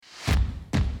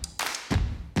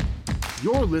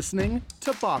You're listening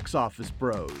to Box Office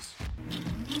Bros.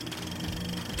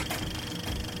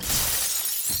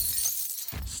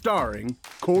 Starring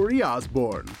Corey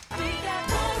Osborne.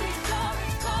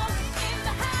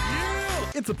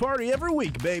 It's a party every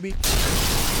week, baby.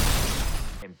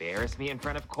 Embarrass me in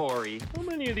front of Corey. How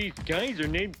many of these guys are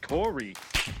named Corey?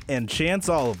 And Chance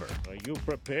Oliver. Are you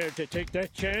prepared to take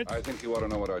that chance? I think you ought to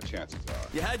know what our chances are.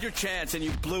 You had your chance and you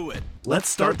blew it. Let's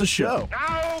start the show.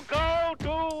 Now go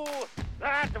do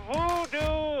that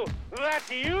voodoo that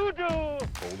you do.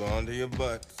 Hold on to your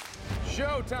butts.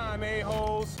 Showtime,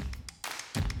 a-holes.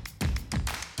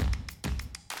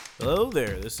 Hello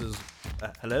there. This is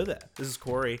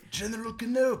Corey. General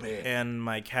Kenobi. And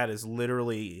my cat is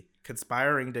literally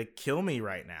conspiring to kill me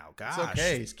right now. Gosh, It's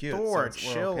okay. He's cute. Thor, so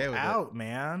chill okay out,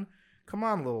 man. Come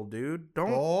on, little dude.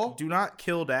 Oh. Do not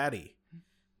kill Daddy.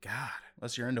 God,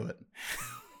 Unless you're into it.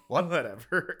 what?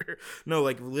 Whatever. No,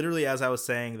 like literally, as I was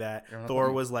saying that,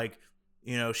 Thor was like,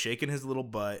 shaking his little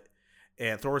butt.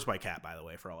 And Thor's my cat, by the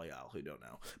way, for all y'all who don't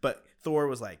know. But Thor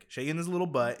was like shaking his little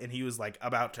butt, and he was like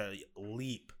about to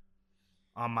leap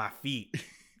on my feet.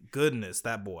 Goodness,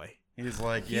 that boy. He's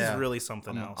like, He's really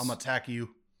something else. I'm gonna attack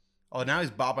you. Oh, now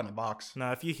he's bopping a box.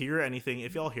 Now, if y'all hear anything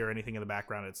in the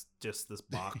background, it's just this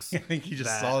box. I think he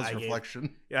just saw his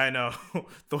reflection. Yeah, I know.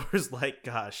 Thor's like,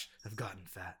 gosh, I've gotten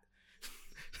fat.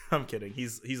 I'm kidding.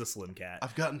 He's a slim cat.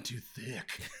 I've gotten too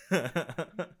thick.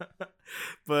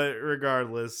 But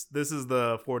regardless, this is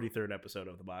the 43rd episode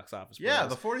of the Box Office Bros. Yeah,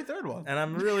 the 43rd one. And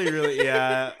I'm really,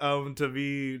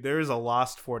 there is a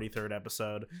lost 43rd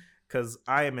episode because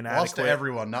I am inadequate. Lost to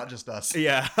everyone, not just us.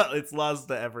 Yeah, it's lost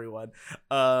to everyone.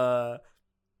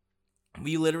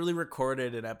 We literally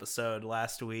recorded an episode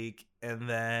last week, and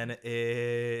then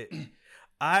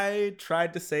I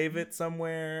tried to save it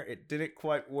somewhere. It didn't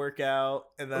quite work out,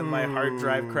 and then my hard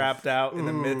drive crapped out in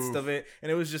the midst of it,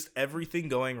 and it was just everything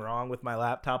going wrong with my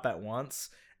laptop at once,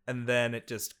 and then it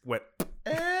just went.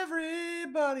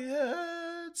 Everybody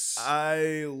hurts.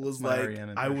 I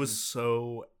was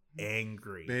so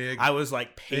angry. Big, I was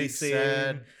like pacing.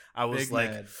 Sad, I was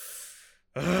like,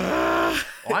 well,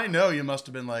 I know you must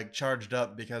have been like charged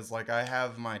up because like I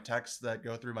have my texts that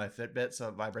go through my Fitbit, so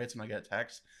it vibrates when I get a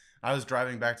text. I was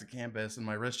driving back to campus and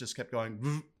my wrist just kept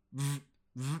going.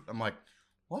 I'm like,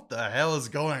 what the hell is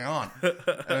going on? And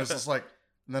it was just like,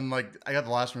 and then like I got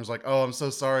the last one. It was like, oh, I'm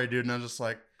so sorry, dude. And I was just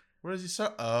like, what is he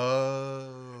so?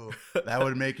 Oh, that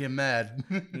would make him mad.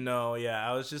 No, yeah,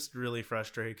 I was just really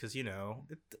frustrated because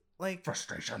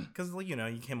frustration. Because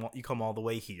you come all the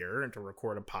way here and to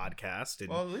record a podcast. And,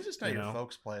 well, at least it's not your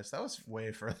folks' place. That was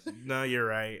way further. No, you're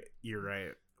right.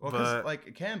 Well, because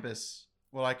like campus,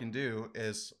 what I can do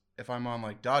is if I'm on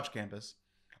like Dodge campus,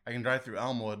 I can drive through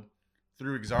Elmwood,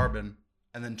 through Exarban,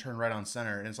 and then turn right on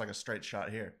Center, and it's like a straight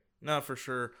shot here. No, for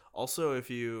sure. Also, if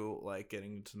you like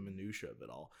getting into the minutia of it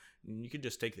all, you could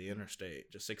just take the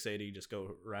interstate, just 680, just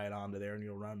go right onto there, and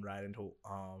you'll run right into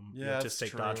just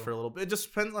take true. Dodge for a little bit. It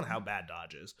just depends on how bad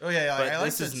Dodge is. Oh yeah, but I like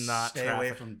this to is not stay traffic.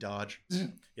 away from Dodge.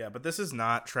 Yeah, but this is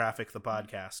not Traffic the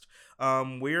podcast.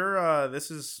 We're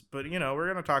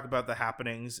gonna talk about the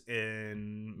happenings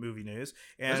in movie news.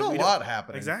 And there's a lot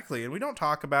happening. Exactly, and we don't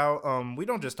talk about we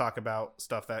don't just talk about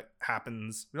stuff that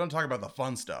happens. We don't talk about the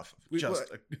fun stuff. We don't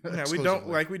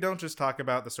just talk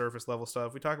about the surface level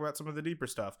stuff. We talk about some of the deeper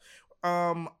stuff.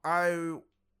 I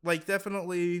like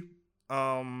definitely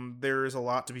there is a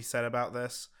lot to be said about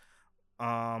this.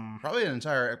 Probably an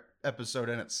entire episode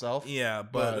in itself. Yeah,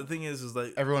 but the thing is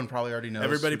like everyone probably already knows.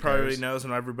 Everybody probably already knows,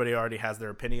 and everybody already has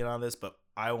their opinion on this. But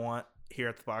I want here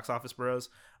at the Box Office Bros,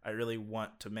 I really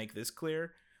want to make this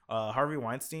clear. Harvey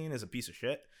Weinstein is a piece of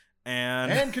shit.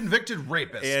 And convicted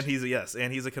rapist.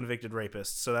 And he's a convicted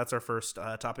rapist. So that's our first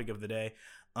topic of the day.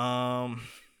 So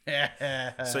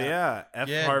yeah,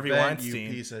 Harvey Weinstein, you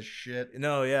piece of shit.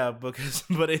 No, yeah, but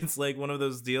it's like one of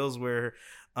those deals where,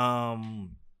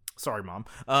 sorry, Mom.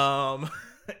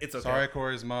 It's okay. Sorry,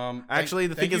 Corey's mom. Actually,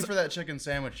 thank you for that chicken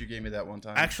sandwich you gave me that one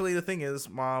time. Actually, the thing is,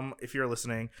 Mom, if you're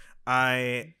listening,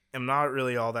 I am not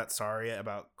really all that sorry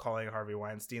about calling Harvey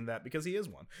Weinstein that because he is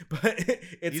one. But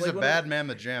he's like a bad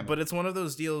mamma jamma. But it's one of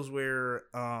those deals where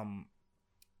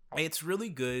it's really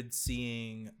good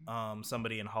seeing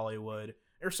somebody in Hollywood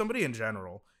or somebody in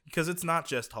general, because it's not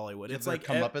just Hollywood. It's like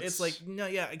no,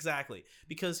 yeah, exactly.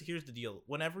 Because here's the deal: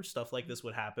 whenever stuff like this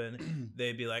would happen,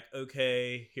 they'd be like,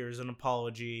 "Okay, here's an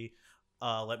apology.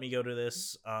 Let me go to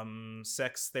this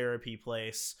sex therapy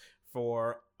place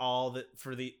for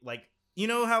like." You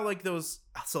know how like those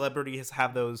celebrities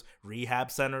have those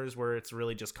rehab centers where it's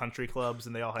really just country clubs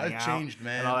and they all hang out changed,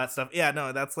 man. And all that stuff. Yeah,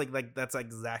 no, that's that's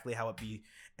exactly how it be.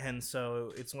 And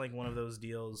so it's like one of those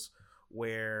deals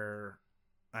where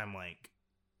I'm like,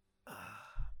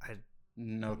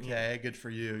 okay, good for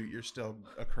you. You're still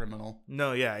a criminal.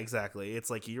 No, yeah, exactly. It's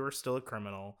like you're still a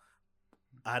criminal.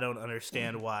 I don't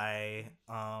understand why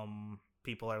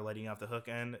people are letting you off the hook,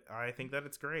 and I think that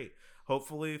it's great.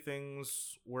 Hopefully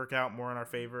things work out more in our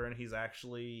favor and he's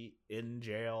actually in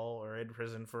jail or in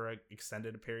prison for an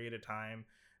extended period of time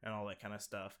and all that kind of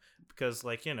stuff. Because,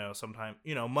 like, sometimes,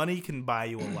 money can buy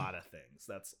you a lot of things.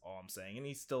 That's all I'm saying. And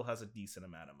he still has a decent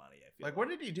amount of money, I feel like. What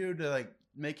did he do to, like,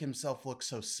 make himself look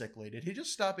so sickly? Did he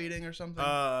just stop eating or something?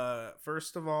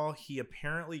 First of all, he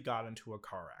apparently got into a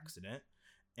car accident.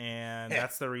 And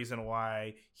that's the reason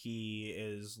why he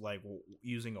is, like,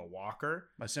 using a walker.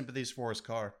 My sympathies for his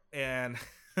car. And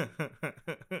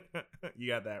you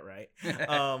got that right.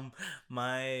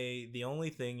 The only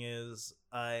thing is,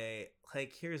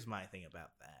 here's my thing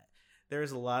about that.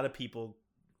 There's a lot of people,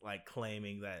 like,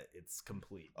 claiming that it's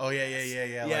complete. Oh, yeah.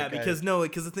 Yeah, because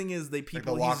the thing is,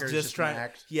 he's just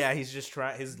trying. Yeah, he's just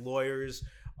trying. His lawyers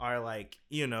are like,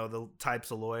 the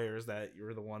types of lawyers that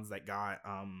you're the ones that got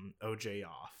OJ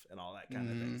off and all that kind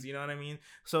of things. You know what I mean?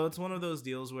 So it's one of those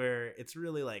deals where it's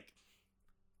really like,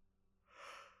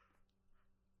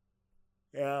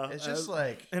 yeah, it's just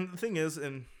like, and the thing is,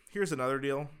 and here's another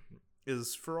deal,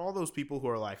 is for all those people who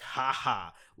are like,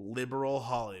 haha, liberal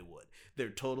Hollywood,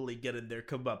 they're totally getting their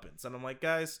comeuppance. And I'm like,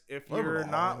 guys, if you're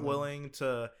not willing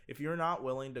to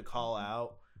call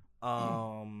out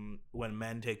when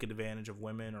men take advantage of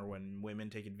women or when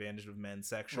women take advantage of men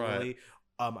sexually,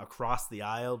 across the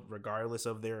aisle, regardless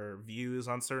of their views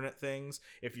on certain things,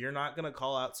 if you're not going to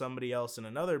call out somebody else in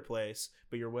another place,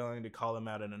 but you're willing to call them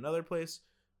out in another place,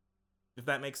 if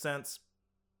that makes sense,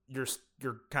 you're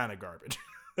kind of garbage.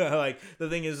 Like, the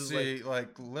thing is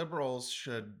like liberals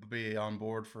should be on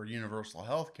board for universal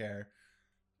health care,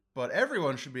 but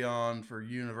everyone should be on for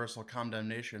universal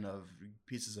condemnation of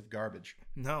pieces of garbage.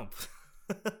 No.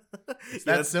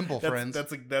 That's simple, friends.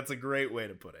 That's a great way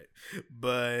to put it.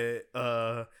 But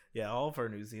all of our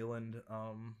New Zealand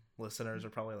listeners are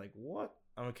probably like, "What?"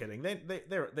 I'm kidding.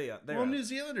 They're New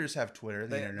Zealanders have Twitter,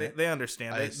 the internet. They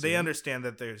understand. They understand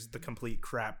that there's the complete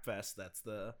crap fest that's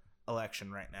the election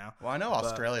right now. Well, I know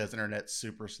Australia's internet's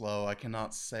super slow. I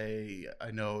cannot say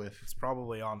I know if it's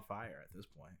probably on fire at this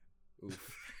point.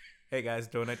 Oof. Hey guys,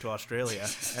 donate to Australia.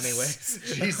 Anyways,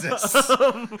 Jesus.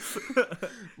 Oh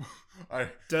my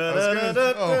god!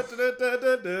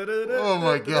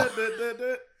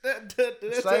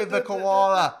 Save the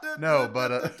koala. No,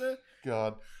 but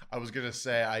God, I was gonna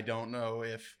say I don't know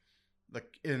if the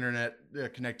internet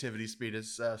connectivity speed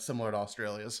is similar to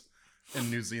Australia's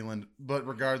in New Zealand, but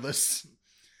regardless,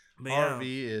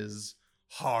 Harvey is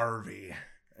Harvey.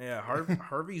 Yeah,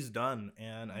 Harvey's done,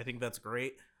 and I think that's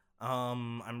great.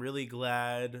 I'm really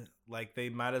glad, like, they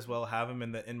might as well have him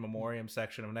in the in memoriam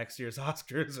section of next year's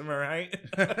Oscars. Am I right?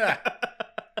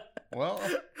 Well,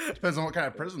 depends on what kind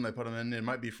of prison they put him in. It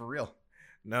might be for real.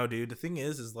 No, dude. The thing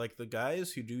is like the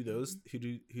guys who do those who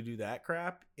do that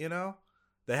crap, they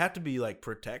have to be, like,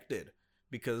 protected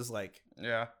because, like,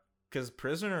 because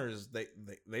prisoners they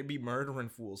be murdering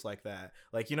fools like that.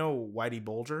 Like, Whitey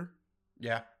Bulger.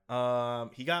 Yeah.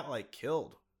 He got, like,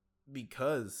 killed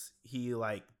because he,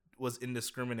 like, was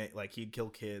indiscriminate. Like, he'd kill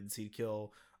kids, he'd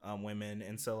kill women,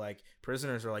 and so, like,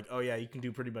 prisoners are like, oh yeah, you can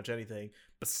do pretty much anything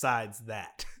besides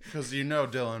that. Because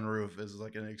Dylan Roof is,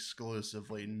 like, an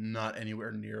exclusively not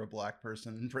anywhere near a black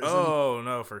person in prison. Oh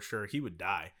no, for sure, he would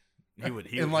die. He would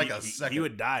a second. He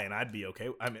would die, and I'd be okay.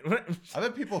 I mean, I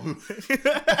bet people who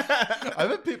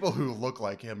look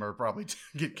like him are probably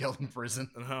get killed in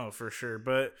prison. Oh, for sure.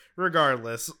 But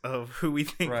regardless of who we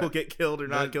think will get killed or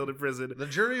not killed in prison, the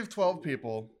jury of 12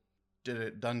 people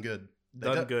done good.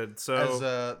 Done good. So, as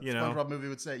SpongeBob movie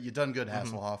would say, you done good,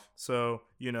 Hasselhoff. So,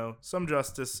 some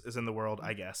justice is in the world,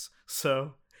 I guess.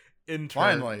 So, in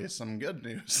turn, finally, some good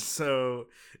news. So,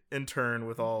 in turn,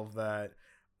 with all of that,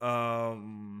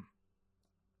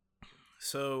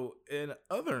 so in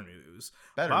other news,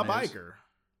 Bob Iger.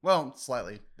 Well,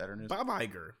 slightly better news. Bob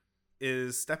Iger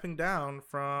is stepping down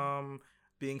from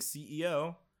being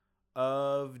CEO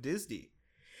of Disney.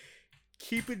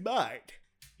 Keep in mind,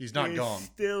 he's not gone.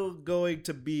 Still going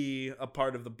to be a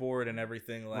part of the board and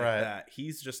everything like that.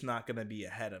 He's just not going to be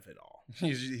ahead of it all.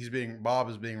 Bob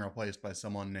is being replaced by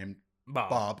someone named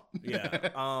Bob. Yeah.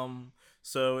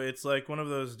 So it's like one of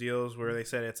those deals where they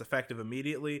said it's effective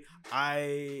immediately.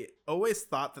 I always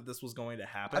thought that this was going to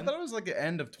happen. I thought it was like the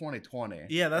end of 2020.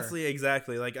 Yeah, that's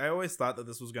exactly. Like, I always thought that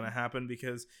this was going to happen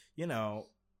because, he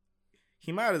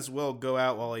might as well go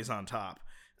out while he's on top.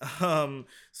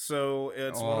 So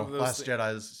it's one of those Last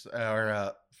Jedi's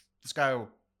or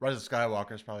Rise of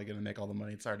Skywalker is probably going to make all the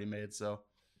money it's already made. So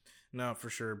No, for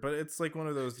sure. But it's like one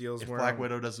of those deals if where Black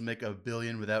Widow doesn't make $1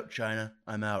 billion without China,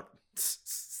 I'm out.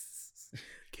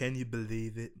 Can you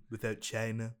believe it? Without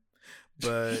China.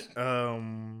 But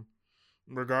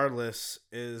regardless,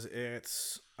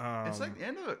 it's like the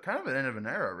end of kind of an end of an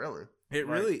era, really. It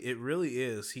really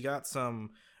is. He got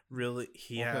some really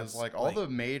has like all the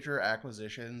major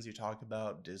acquisitions you talked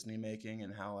about Disney making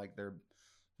and how like they're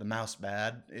the mouse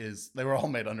bad they were all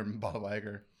made under Bob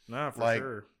Iger. No, for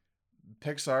sure.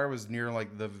 Pixar was near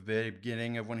like the very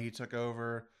beginning of when he took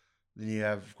over. Then you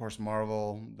have, of course,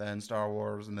 Marvel, then Star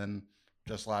Wars, and then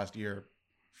just last year,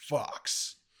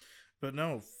 Fox. But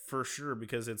no, for sure,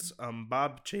 because it's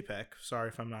Bob Chapek. Sorry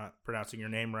if I'm not pronouncing your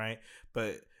name right,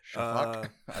 but I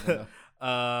don't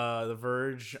know. The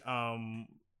Verge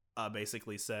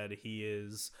basically said he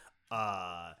is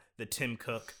the Tim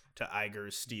Cook to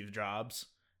Iger's Steve Jobs.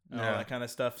 All that kind of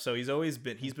stuff. So he's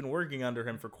been working under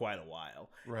him for quite a while.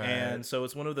 Right. And so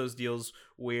it's one of those deals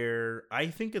where I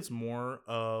think it's more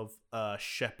of a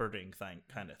shepherding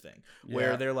kind of thing.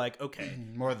 Where they're like, okay.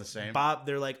 More of the same.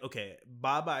 They're like, okay,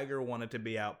 Bob Iger wanted to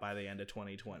be out by the end of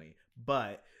 2020.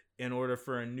 But in order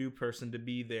for a new person to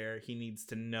be there, he needs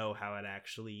to know how it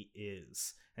actually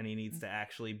is. And he needs to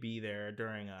actually be there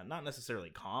during a not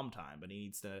necessarily calm time, but he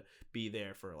needs to be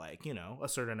there for like, a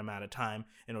certain amount of time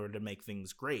in order to make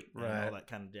things great and all that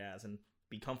kind of jazz and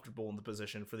be comfortable in the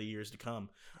position for the years to come.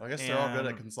 I guess they're all good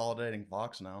at consolidating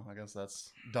Fox now. I guess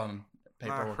that's done.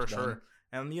 Paperwork for sure.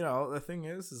 And the thing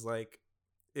is like,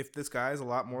 if this guy's a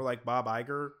lot more like Bob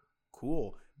Iger,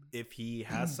 cool. If he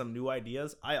has some new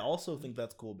ideas, I also think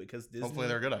that's cool because Disney... Hopefully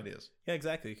they're good ideas. Yeah,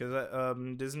 exactly. Because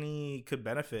Disney could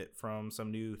benefit from some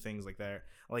new things like that.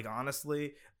 Like,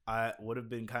 honestly, it would have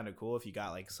been kind of cool if you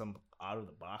got, like, some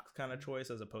out-of-the-box kind of choice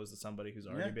as opposed to somebody who's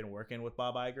already been working with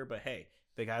Bob Iger. But, hey,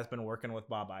 the guy's been working with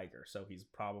Bob Iger, so he's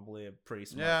probably a pretty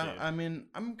smart dude. I mean,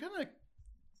 I'm going to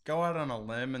go out on a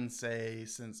limb and say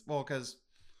because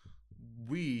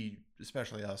we,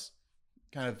 especially us,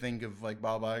 kind of think of like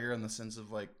Bob Iger in the sense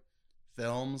of like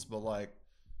films, but like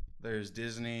there's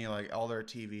Disney, like all their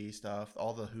TV stuff,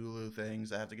 all the Hulu things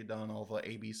that have to get done, all the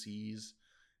ABCs,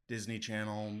 Disney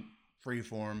Channel,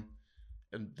 Freeform,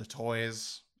 and the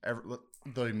toys,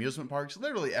 the amusement parks,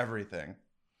 literally everything.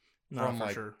 No,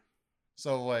 for sure.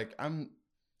 So like I'm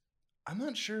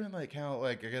not sure like how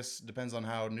like I guess it depends on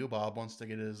how new Bob wants to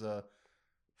get his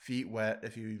feet wet,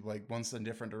 if he like wants a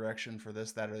different direction for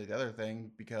this, that, or the other thing,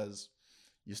 because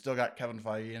you still got Kevin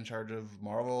Feige in charge of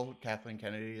Marvel. Kathleen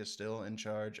Kennedy is still in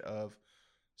charge of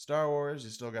Star Wars.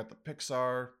 You still got the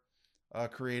Pixar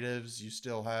creatives. You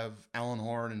still have Alan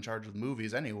Horn in charge of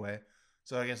movies anyway.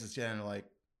 So I guess it's kind of like,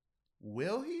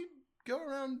 will he go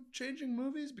around changing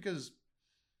movies? Because,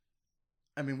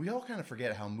 I mean, we all kind of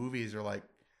forget how movies are like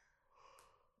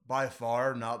by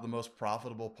far not the most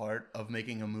profitable part of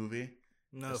making a movie.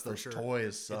 No, it's for sure.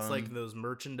 Toys, son. It's like those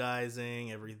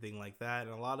merchandising, everything like that,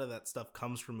 and a lot of that stuff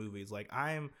comes from movies. Like,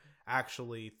 I'm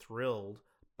actually thrilled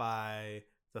by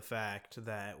the fact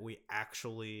that we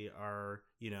actually are,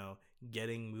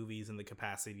 getting movies in the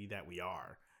capacity that we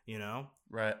are,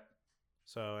 Right.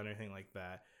 So anything like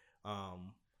that.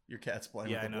 Your cat's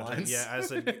playing with the no, blinds. Yeah, I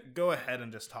said go ahead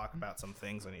and just talk about some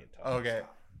things I need to talk about. Okay.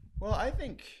 Well, I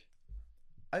think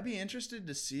I'd be interested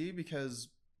to see because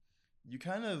you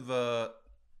kind of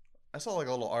I saw like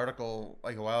a little article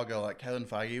like a while ago like Kevin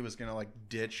Feige was gonna like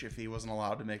ditch if he wasn't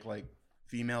allowed to make like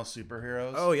female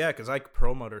superheroes. Oh yeah, because Ike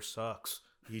Perlmutter sucks.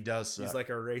 He does suck. He's like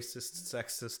a racist,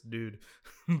 sexist dude.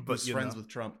 But he's friends with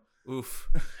Trump. Oof.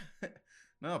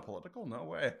 No, political? No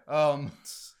way. No,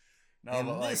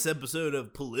 in this episode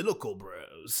of Political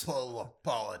Bros.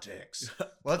 Politics.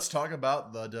 Let's talk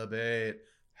about the debate.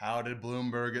 How did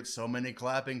Bloomberg get so many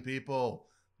clapping people?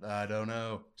 I don't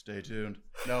know. Stay tuned.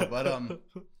 No, but I don't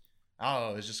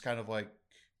know. It's just kind of like,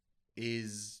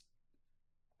 is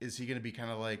he gonna be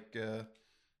kind of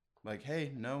like,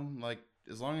 hey, no, like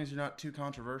as long as you're not too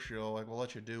controversial, like we'll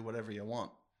let you do whatever you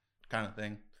want, kind of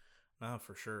thing. No,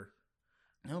 for sure.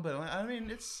 No, but I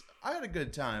mean, I had a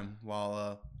good time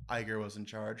while Iger was in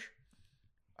charge.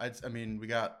 I mean, we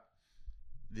got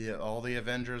all the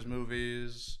Avengers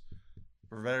movies,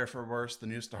 for better or for worse, the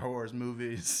new Star Wars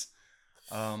movies.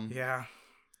 Yeah,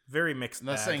 very mixed. I'm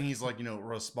not bag. saying he's like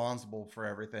responsible for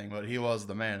everything, but he was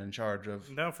the man in charge of.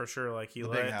 No, for sure. Like he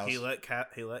let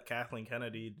Kathleen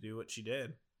Kennedy do what she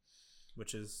did,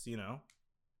 which is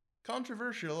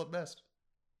controversial at best.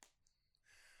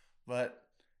 But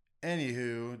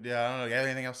anywho, yeah, I don't know. You have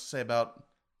anything else to say about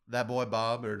that boy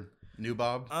Bob or new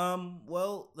Bob?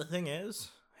 Well, the thing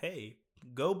is, hey,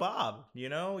 go Bob.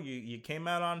 You came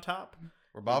out on top.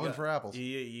 We're bobbing for apples.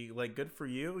 You like, good for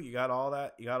you. You got all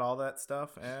that. You got all that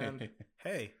stuff, and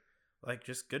hey, like,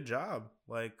 just good job.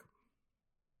 Like,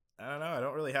 I don't know. I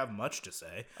don't really have much to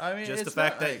say. I mean, just the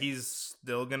fact that he's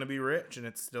still gonna be rich, and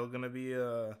it's still gonna be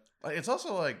Like, it's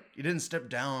also like he didn't step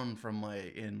down from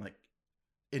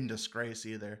in disgrace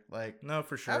either. Like, no,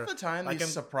 for sure. Half the time, like,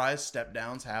 these surprise step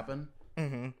downs happen.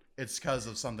 Mm-hmm. It's because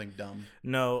of something dumb.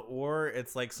 No, or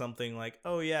it's like something like,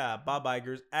 oh yeah, Bob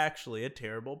Iger's actually a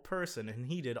terrible person, and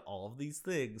he did all of these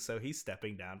things, so he's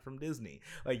stepping down from Disney.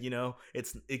 Like, usually.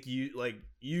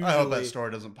 I hope that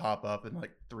story doesn't pop up in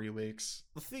like 3 weeks.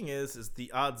 The thing is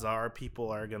the odds are people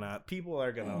are gonna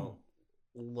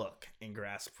look and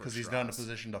grasp for, because he's not in a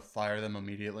position to fire them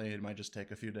immediately. It might just take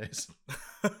a few days.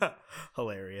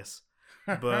 Hilarious.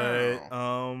 But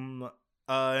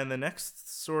and the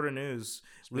next sort of news,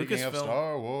 Lucasfilm,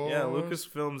 Star Wars. Yeah,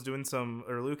 Lucasfilm's doing some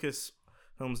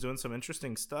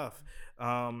interesting stuff.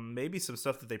 Maybe some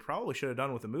stuff that they probably should have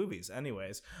done with the movies.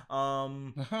 Anyways,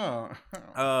 the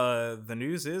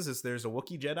news is there's a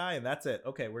Wookiee Jedi, and that's it.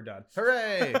 Okay, we're done.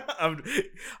 Hooray!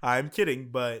 I'm kidding,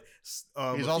 but he's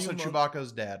also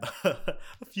Chewbacca's dad.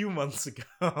 A few months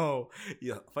ago,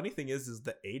 yeah. Funny thing is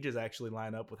the ages actually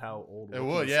line up with how old it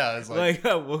would. Yeah, it's like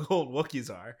how old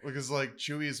Wookiees are. Because like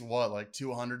Chewie's like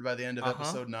 200 by the end of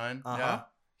episode 9. Yeah.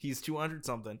 He's 200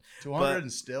 something. 200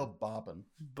 and still bopping.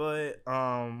 But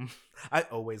I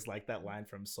always like that line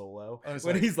from Solo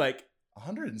when he's like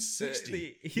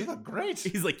 160. You look great.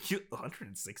 He's like,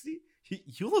 160?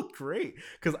 You look great.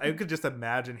 Because I could just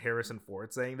imagine Harrison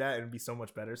Ford saying that, and it'd be so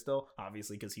much better still.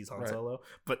 Obviously, because he's Han Solo.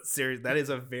 But seriously, that is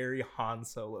a very Han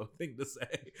Solo thing to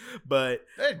say. But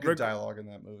they had good dialogue in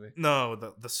that movie. No,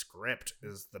 the script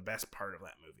is the best part of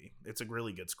that movie. It's a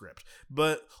really good script.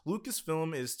 But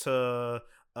Lucasfilm is to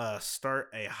start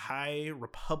a High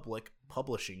Republic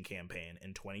publishing campaign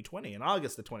in 2020, in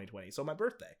August of 2020. So my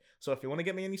birthday. So if you want to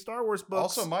get me any Star Wars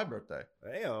books, also my birthday.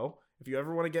 Heyo. If you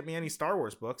ever want to get me any Star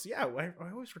Wars books, yeah, I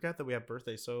always forget that we have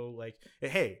birthdays. So like,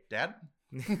 hey, Dad,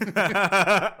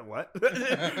 what,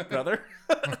 brother,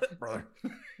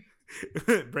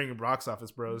 bringing box office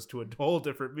bros to a whole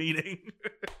different meeting.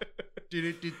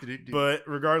 But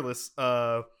regardless,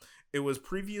 it was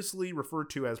previously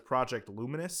referred to as Project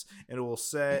Luminous, and it will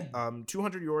set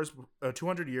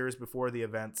 200 years before the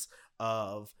events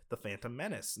of The Phantom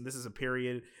Menace. And this is a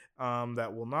period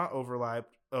that will not overlap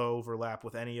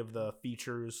with any of the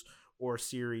features or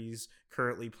series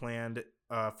currently planned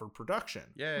for production.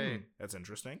 Yay. That's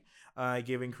interesting.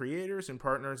 Giving creators and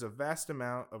partners a vast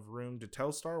amount of room to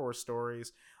tell Star Wars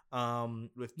stories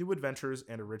with new adventures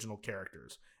and original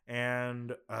characters.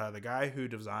 And the guy who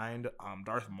designed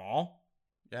Darth Maul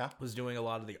was doing a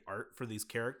lot of the art for these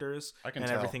characters and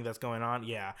everything that's going on.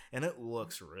 Yeah, and it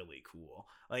looks really cool.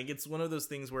 Like, it's one of those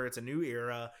things where it's a new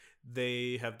era.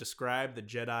 They have described the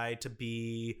Jedi to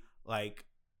be like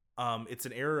it's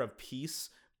an era of peace,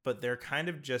 but they're kind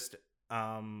of just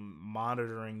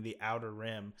monitoring the Outer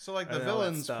Rim. So like the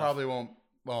villains probably won't,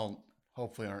 well,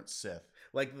 hopefully aren't Sith.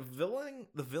 Like the villain,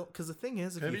 because the thing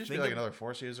is, if could you just think be like another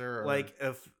Force user, or...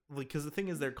 because the thing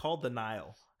is, they're called the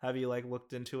Nile. Have you like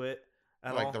looked into it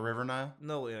at all? The River Nile?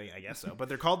 No, I guess so. But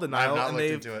they're called the Nile. I've not looked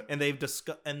into it, and they've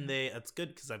discussed, and it's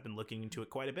good because I've been looking into it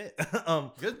quite a bit.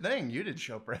 Good thing you did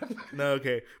show prep. No,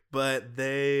 okay, but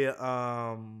they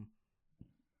have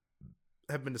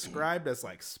been described as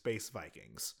like space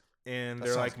Vikings, and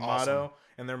their like motto,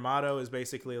 and their motto is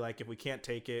basically like, if we can't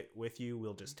take it with you,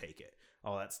 we'll just take it.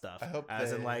 All that stuff. I hope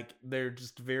in like they're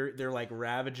like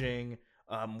ravaging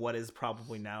what is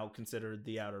probably now considered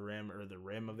the Outer Rim, or the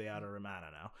rim of the Outer Rim. I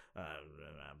don't know.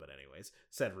 But anyways,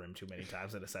 said rim too many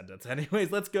times in a sentence. Anyways,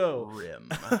 let's go. Rim.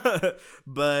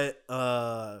 But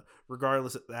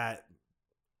regardless of that,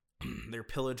 they're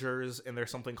pillagers, and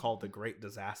there's something called the Great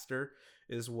Disaster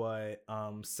is what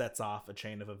sets off a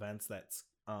chain of events that's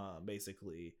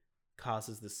basically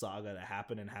causes this saga to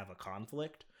happen and have a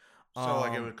conflict. So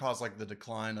like it would cause like the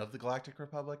decline of the Galactic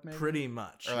Republic, maybe? Pretty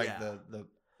much, or like the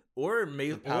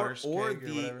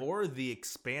or the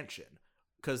expansion.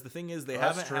 Because the thing is, they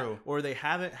haven't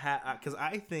had, because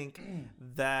I think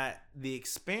that the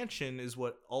expansion is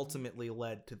what ultimately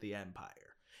led to the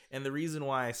Empire. And the reason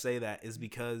why I say that is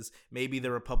because maybe the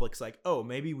Republic's like, oh,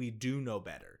 maybe we do know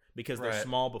better. Because they're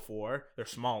smaller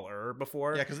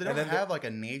before. Yeah, because they don't have like a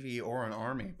navy or an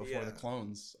army before the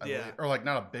clones. Or like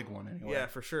not a big one anyway. Yeah,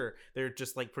 for sure. They're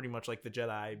just like pretty much like the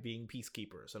Jedi being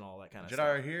peacekeepers and all that kind of Jedi stuff.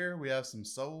 Jedi are here. We have some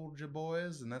soldier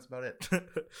boys, and that's about it.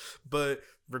 But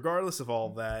regardless of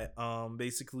all that,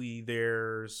 basically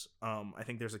there's I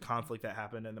think there's a conflict that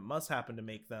happened, and it must happen to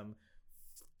make them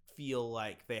feel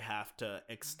like they have to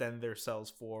extend themselves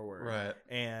forward Right.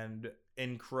 and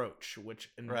encroach,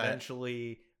 which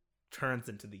eventually turns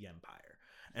into the Empire.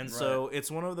 And so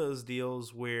it's one of those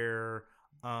deals where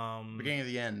beginning of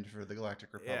the end for the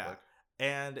Galactic Republic. Yeah.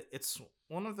 And it's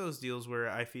one of those deals where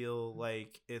I feel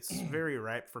like it's very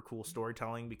ripe for cool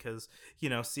storytelling because, you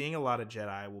know, seeing a lot of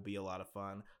Jedi will be a lot of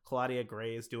fun. Claudia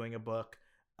Gray is doing a book,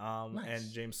 Nice.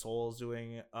 and James Soule is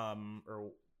doing,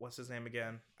 or what's his name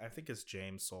again? I think it's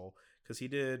James Soule because he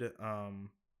did, Homeboy.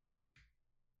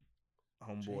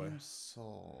 James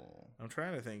Soule. I'm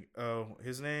trying to think. Oh,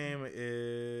 his name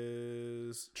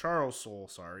is Charles Soule.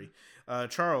 Sorry,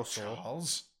 Charles Soule.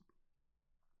 Charles.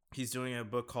 He's doing a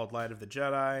book called Light of the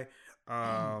Jedi.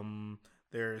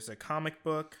 There's a comic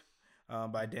book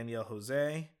by Danielle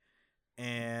Jose,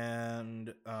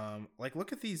 and like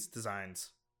look at these designs.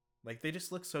 Like they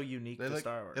just look so unique to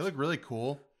Star Wars. They look really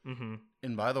cool. Mm-hmm.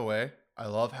 And by the way, I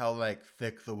love how like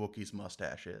thick the Wookiee's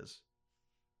mustache is.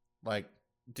 Like,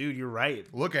 dude, you're right.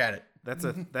 Look at it.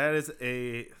 That is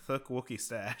a thick Wookiee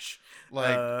stash.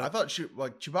 Like I thought,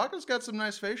 Chewbacca's got some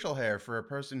nice facial hair for a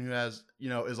person who has, you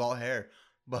know, is all hair,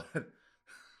 but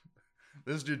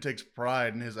this dude takes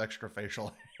pride in his extra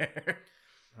facial hair.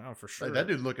 Oh, for sure. Like, that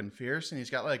dude looking fierce, and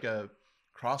he's got like a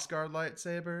crossguard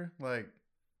lightsaber. Like,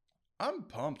 I'm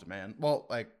pumped, man. Well,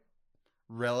 like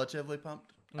relatively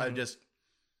pumped. Mm-hmm.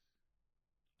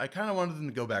 I kind of wanted them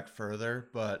to go back further,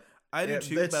 but I do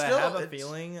too. But I have a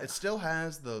feeling it still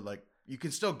has the like. You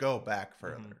can still go back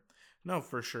further. Mm-hmm. No,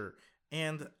 for sure.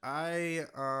 And I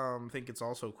think it's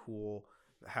also cool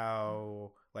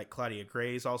how like Claudia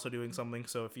Gray is also doing something.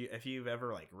 So if you've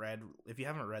ever like if you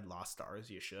haven't read Lost Stars,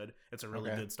 you should. It's a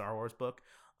really good Star Wars book.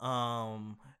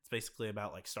 It's basically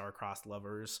about like star-crossed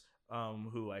lovers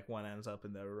who like one ends up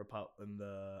in the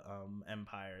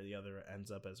Empire, the other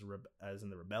ends up as in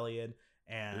the Rebellion.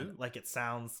 And like it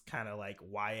sounds kind of like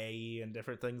YA and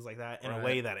different things like that in a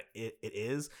way that it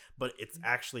is, but it's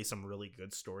actually some really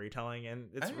good storytelling, and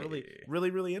it's really, really,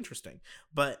 really interesting.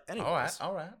 But anyways,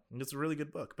 all right, it's a really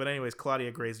good book. But anyways,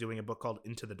 Claudia Gray is doing a book called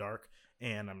Into the Dark,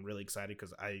 and I'm really excited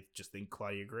because I just think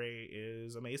Claudia Gray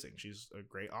is amazing. She's a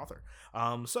great author.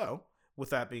 So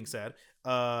with that being said,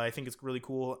 I think it's really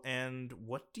cool. And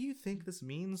what do you think this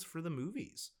means for the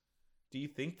movies? Do you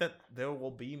think that there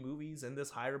will be movies in this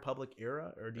High Republic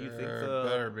era, or do you think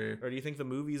the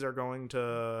movies are going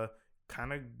to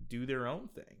kind of do their own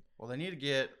thing? Well, they need to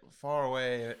get far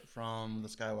away from the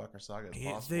Skywalker saga as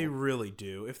possible. They really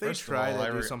do. If they try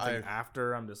to do something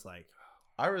after, I'm just like,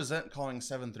 I resent calling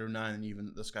 7 through 9 and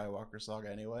even the Skywalker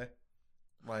saga anyway.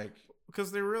 Like,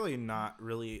 because they're really not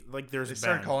really like. They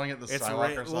start calling it the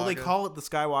Skywalker saga. Well, they call it the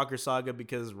Skywalker saga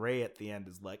because Rey at the end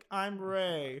is like, "I'm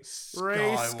Rey,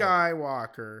 Rey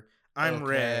Skywalker. I'm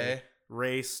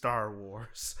Rey Star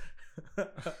Wars."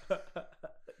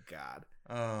 God.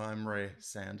 I'm Rey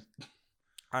Sand.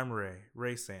 I'm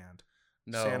Rey Sand.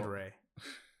 No, Sand Rey.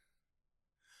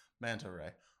 Manta Ray.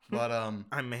 But I'm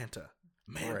Manta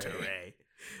Ray.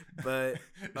 But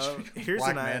here's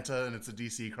Black Manta, and it's a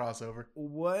DC crossover.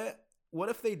 What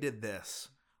if they did this?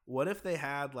 What if they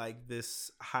had like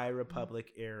this High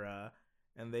Republic era,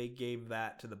 and they gave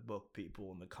that to the book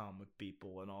people and the comic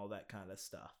people and all that kind of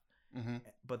stuff,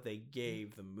 but they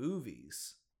gave the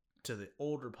movies to the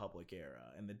Old Republic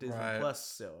era and the Disney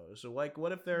Plus shows? So like,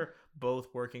 what if they're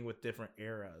both working with different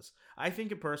eras? I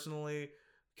think it personally.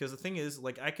 Because the thing is,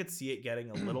 like, I could see it getting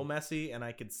a little messy, and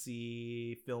I could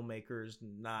see filmmakers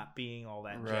not being all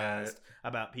that jazzed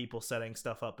about people setting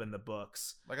stuff up in the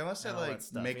books. Like, unless they, like,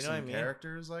 make some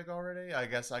characters, like, already, I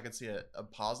guess I could see a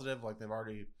positive. Like, they've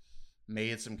already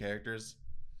made some characters.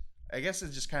 I guess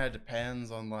it just kind of depends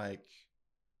on, like,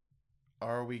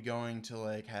 are we going to,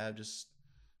 like, have just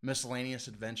miscellaneous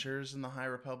adventures in the High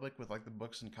Republic with, like, the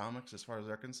books and comics as far as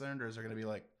they're concerned? Or is there going to be,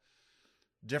 like,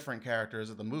 different characters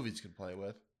that the movies could play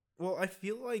with? Well, I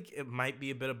feel like it might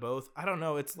be a bit of both. I don't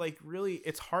know. It's like really,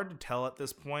 it's hard to tell at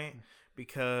this point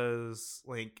because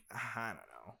like, I don't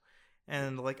know.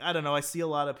 And like, I don't know. I see a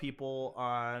lot of people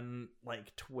on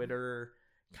like Twitter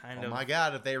kind of. Oh my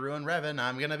God, if they ruin Revan,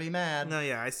 I'm going to be mad. No,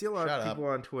 yeah. I see a lot of people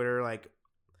on Twitter, like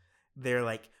they're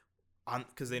like on,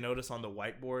 cause they notice on the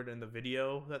whiteboard in the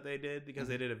video that they did, because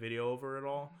they did a video over it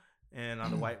all. And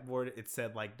on the whiteboard, it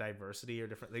said, like, diversity or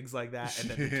different things like that. And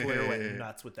then Twitter went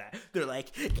nuts with that. They're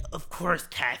like, of course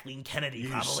Kathleen Kennedy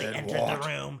probably entered the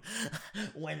room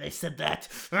when they said that.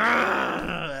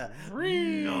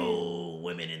 No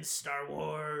women in Star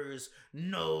Wars.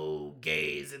 No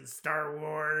gays in Star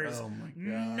Wars. Oh, my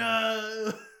God.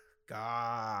 No.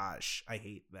 Gosh, I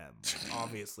hate them.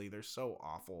 Obviously, they're so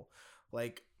awful.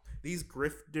 Like, these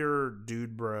grifter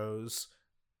dude bros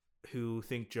who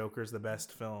think Joker's the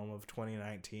best film of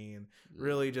 2019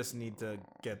 really just need to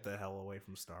get the hell away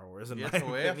from Star Wars. Get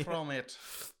away from it.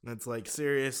 It's like,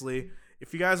 seriously,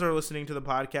 if you guys are listening to the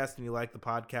podcast and you like the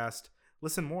podcast,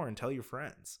 listen more and tell your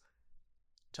friends.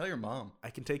 Tell your mom. I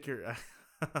can take your...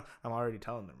 I'm already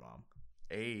telling their mom.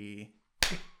 Hey.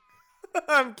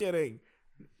 I'm kidding.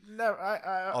 No,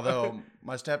 Although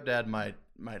my stepdad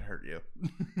might hurt you.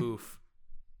 Oof.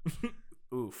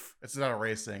 Oof. It's not a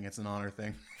race thing. It's an honor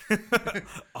thing.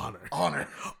 Honor.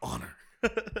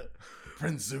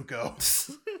 Prince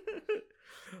Zuko.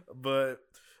 But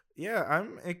yeah,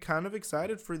 I'm kind of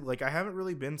excited for, like, I haven't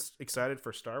really been excited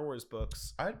for Star Wars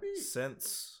books. I'd be pretty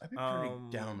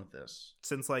down with this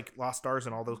since like Lost Stars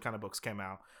and all those kind of books came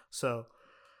out. So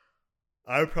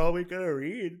I'm probably gonna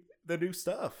read the new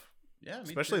stuff. Yeah,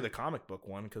 especially the comic book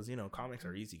one, because comics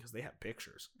are easy because they have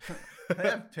pictures. They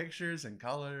have pictures and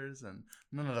colors and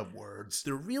none of the words.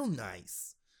 They're real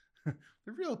nice. They're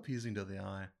real appeasing to the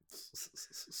eye.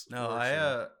 No,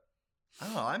 I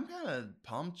don't know. I'm kind of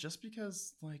pumped just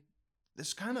because, like,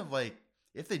 it's kind of like,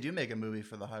 if they do make a movie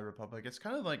for the High Republic, it's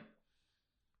kind of like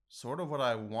sort of what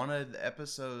I wanted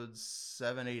episodes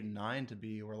 7, 8, and 9 to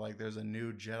be, where like there's a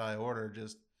new Jedi Order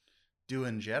just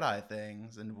doing Jedi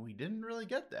things, and we didn't really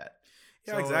get that.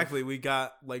 Yeah, so exactly. We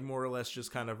got like more or less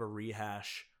just kind of a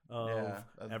rehash of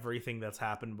everything that's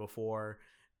happened before,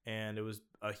 and it was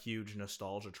a huge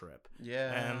nostalgia trip.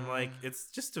 Yeah. And like, it's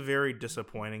just a very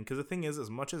disappointing, because the thing is, as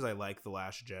much as I like The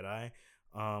Last Jedi,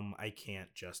 I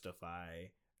can't justify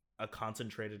a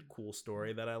concentrated cool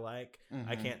story that I like.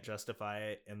 I can't justify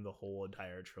it in the whole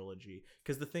entire trilogy,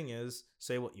 because the thing is,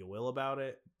 say what you will about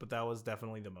it, but that was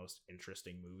definitely the most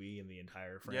interesting movie in the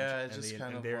entire franchise. Yeah, it's just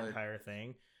kind of their like, entire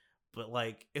thing. But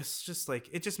like, it's just like,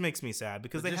 it just makes me sad,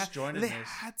 because they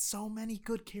had so many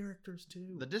good characters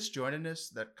too. The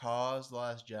disjointedness that caused The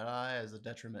Last Jedi is a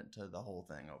detriment to the whole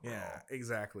thing overall. Yeah,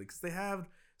 exactly, because they have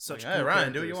such cool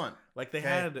Ryan, do what you want. Like, they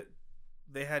had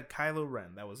Kylo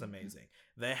Ren, that was amazing.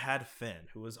 They had Finn,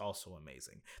 who was also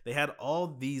amazing. They had all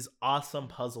these awesome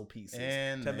puzzle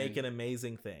pieces to make an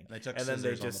amazing thing. They took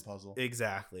scissors on the puzzle.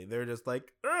 Exactly. They're just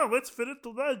like, oh, let's fit it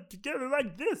together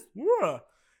like this. Whoa.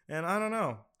 And I don't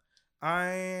know. I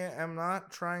am not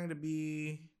trying to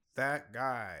be that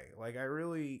guy. Like, I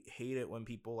really hate it when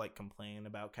people like complain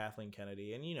about Kathleen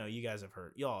Kennedy. And you guys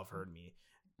y'all have heard me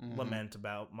lament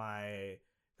about my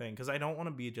thing, because I don't want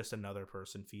to be just another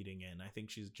person feeding in. I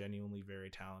think she's genuinely very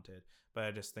talented, but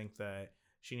I just think that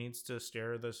she needs to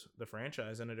steer the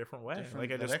franchise in a different way.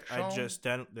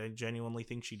 I genuinely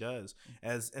think she does.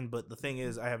 But the thing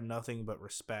is, I have nothing but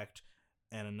respect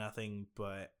and nothing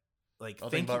but like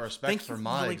respect for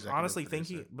my like, honestly,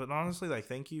 thank you. But honestly, like,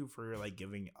 thank you for like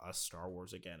giving us Star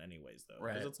Wars again, anyways, though,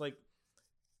 because it's like,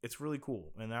 it's really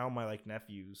cool. And now my like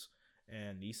nephews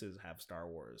and nieces have Star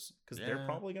Wars, because they're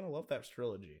probably gonna love that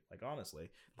trilogy. Like,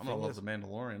 honestly, I'm gonna love The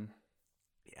Mandalorian.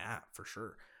 Yeah, for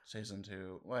sure. Season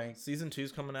 2, like, season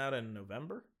 2's coming out in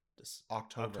November.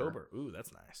 October. Ooh,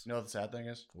 that's nice. You know what the sad thing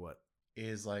is? What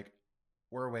is like,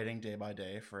 we're waiting day by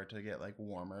day for it to get like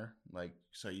warmer, like,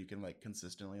 so you can like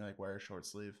consistently like wear a short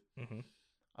sleeve.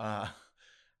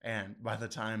 And by the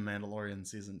time Mandalorian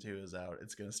season 2 is out,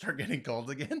 it's gonna start getting cold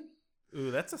again. Ooh,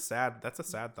 that's a sad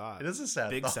thought. It is a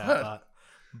sad thought.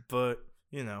 But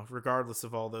regardless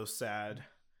of all those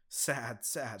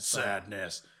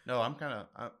sadness. No,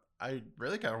 I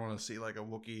really kind of want to see like a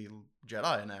Wookiee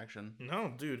Jedi in action.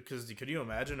 No, dude, because could you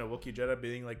imagine a Wookiee Jedi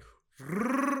being like,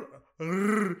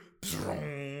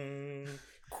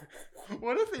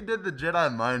 what if he did the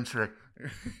Jedi mind trick?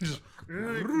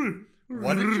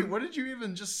 What did you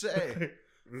even just say?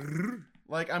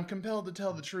 Like, I'm compelled to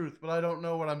tell the truth, but I don't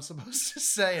know what I'm supposed to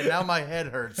say, and now my head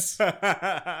hurts.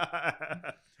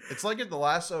 It's like if the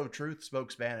Lasso of Truth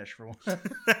spoke Spanish for one.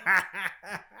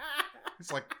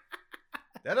 It's like,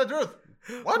 that's the truth.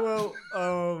 What? Well,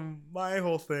 my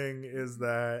whole thing is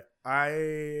that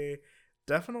I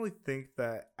definitely think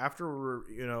that after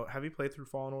have you played through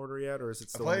Fallen Order yet, or is it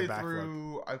still in the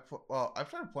backlog? I've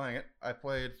started playing it. I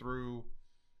played through.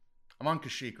 I'm on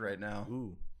Kashyyyk right now.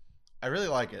 Ooh, I really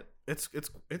like it. It's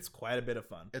quite a bit of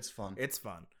fun. It's fun.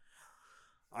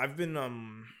 I've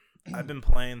been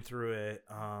playing through it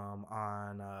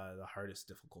on the hardest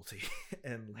difficulty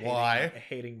and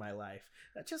hating my life.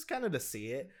 Just kind of to see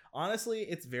it. Honestly,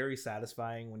 it's very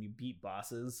satisfying when you beat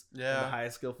bosses in the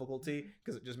highest difficulty,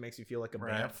 because it just makes you feel like a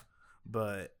bamf.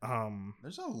 But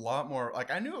there's a lot more.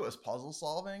 Like, I knew it was puzzle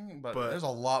solving, but there's a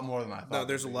lot more than I thought. No,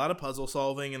 there's a lot of puzzle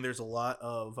solving, and there's a lot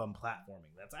of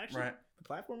platforming. That's actually the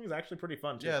platforming is actually pretty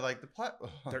fun too. Yeah, like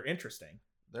they're interesting.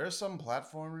 There's some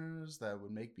platformers that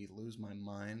would make me lose my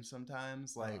mind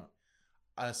sometimes. Like,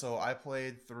 So I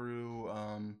played through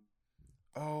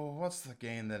what's the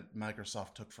game that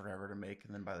Microsoft took forever to make,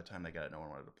 and then by the time they got it, no one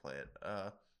wanted to play it.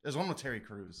 There's one with Terry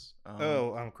Crews.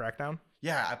 Crackdown?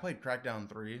 Yeah, I played Crackdown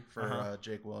 3 for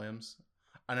Jake Williams.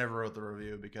 I never wrote the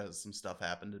review because some stuff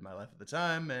happened in my life at the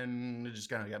time, and it just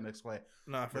kind of got mixed away.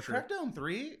 No, for but sure. Crackdown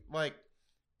 3, like,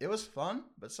 it was fun,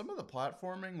 but some of the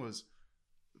platforming was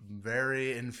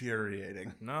very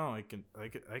infuriating. No, I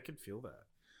could feel that.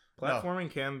 Platforming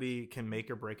can make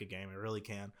or break a game. It really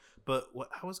can. But what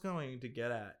I was going to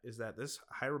get at is that this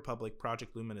High Republic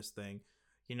Project Luminous thing,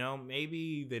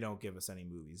 maybe they don't give us any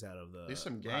movies out of the. Do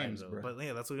some games, bro. But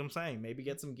yeah, that's what I'm saying. Maybe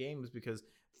get some games, because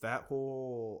that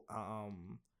whole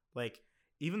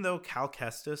even though Cal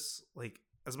Kestis, like,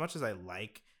 as much as I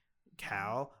like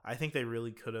Cal, I think they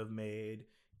really could have made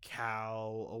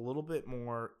Cal a little bit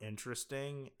more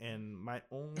interesting, and my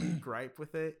only gripe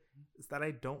with it is that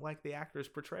I don't like the actor's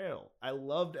portrayal. I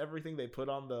loved everything they put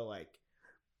on the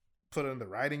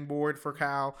writing board for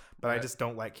Cal, but right. I just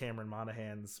don't like Cameron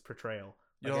Monaghan's portrayal.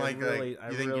 You don't like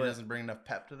he doesn't bring enough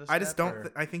pep to this? I just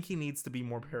don't. I think he needs to be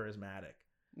more charismatic.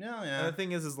 Yeah, yeah. And the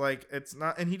thing is like, it's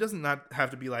not, and he doesn't not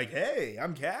have to be like, "Hey,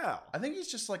 I'm Cal." I think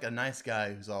he's just like a nice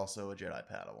guy who's also a Jedi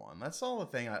Padawan. That's all the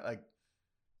thing. I like.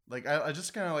 Like, I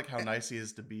just kind of like how nice he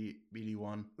is to be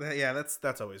BD1. Yeah,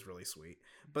 that's always really sweet.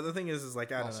 But the thing is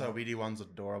like, I don't know. Also, BD1's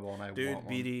adorable, and I want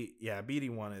one.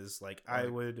 BD1 is like, I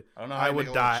would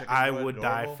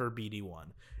die for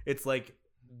BD1. It's like,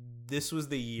 last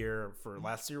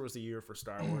year was the year for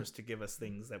Star Wars to give us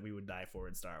things that we would die for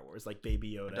in Star Wars, like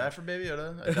Baby Yoda. I'd die for Baby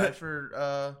Yoda. I'd die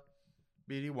for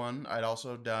BD1. I'd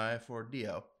also die for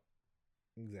Dio.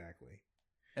 Exactly.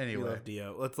 Anyway, we love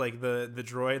Dio. It's like the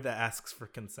droid that asks for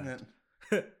consent.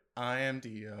 I am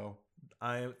Dio.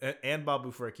 And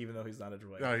Babu Frick, even though he's not a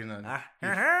droid. No, he's not.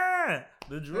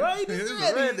 The droid is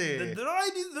ready. The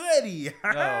droid is ready.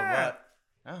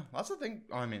 Lots of things.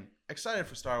 I mean, excited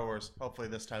for Star Wars. Hopefully,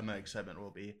 this time my excitement will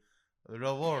be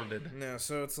rewarded. No,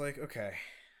 so it's like, okay.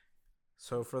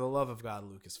 So, for the love of God,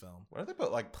 Lucasfilm, what do they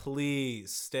put? Like,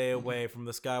 please stay away from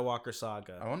the Skywalker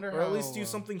saga. I wonder, or at least do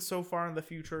something so far in the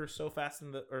future, so far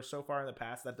in the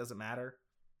past that doesn't matter.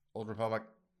 Old Republic.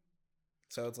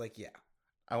 So it's like, yeah.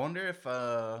 I wonder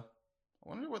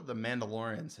what the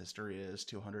Mandalorian's history is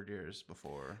 200 years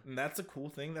before. And that's a cool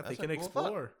thing that they can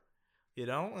explore.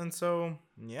 Thought. And so,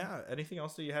 yeah. Anything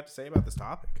else that you have to say about this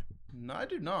topic? No, I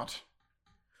do not.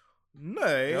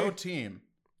 Nay. Go team.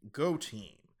 Go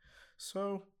team.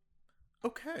 So,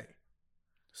 okay.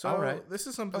 So, all right. This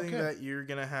is something that you're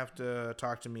going to have to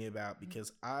talk to me about,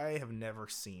 because I have never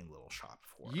seen Little Shop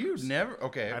of Horrors. You've never?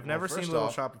 Okay. I've never seen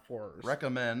Little Shop of Horrors.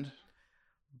 Recommend.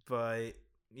 But,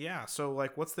 yeah. So,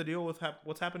 like, what's the deal with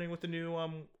what's happening with the new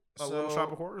Little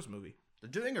Shop of Horrors movie?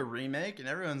 They're doing a remake, and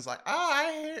everyone's like,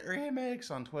 I hate remakes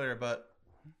on Twitter, but...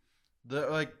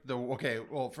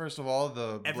 first of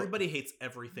all, everybody hates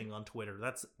everything on Twitter.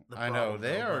 That's the problem. I know,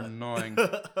 they are annoying.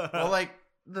 Well,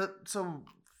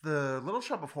 the Little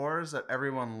Shop of Horrors that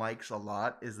everyone likes a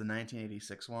lot is the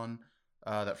 1986 one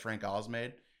that Frank Oz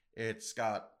made. It's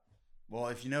got, well,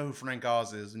 if you know who Frank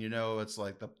Oz is, and you know it's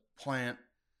like the plant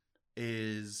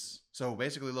is, so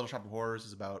basically Little Shop of Horrors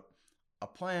is about a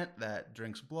plant that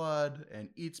drinks blood and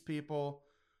eats people,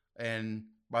 and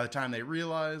by the time they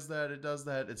realize that it does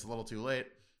that, it's a little too late.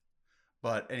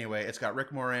 But anyway, it's got Rick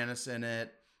Moranis in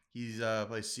it. He's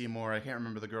plays Seymour. I can't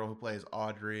remember the girl who plays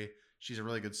Audrey. She's a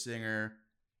really good singer.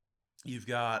 You've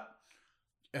got,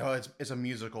 it's a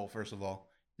musical, first of all.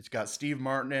 It's got Steve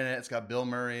Martin in it. It's got Bill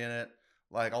Murray in it.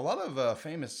 Like, a lot of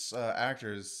famous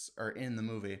actors are in the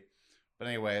movie. But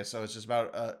anyway, so it's just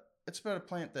about a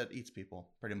plant that eats people,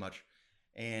 pretty much.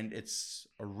 And it's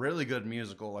a really good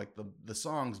musical. Like, the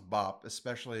songs bop,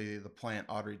 especially the plant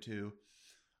Audrey 2.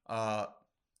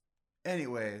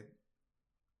 Anyway,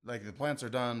 like, the plants are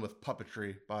done with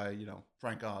puppetry by,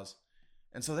 Frank Oz.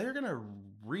 And so they're going to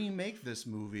remake this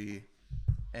movie.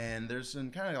 And there's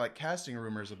some kind of like casting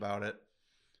rumors about it,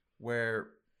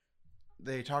 where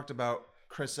they talked about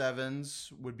Chris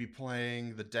Evans would be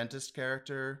playing the dentist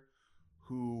character,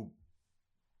 who,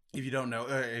 if you don't know,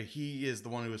 he is the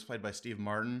one who was played by Steve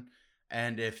Martin.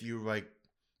 And if you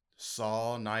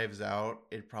saw Knives Out,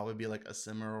 it'd probably be like a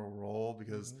similar role,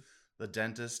 because the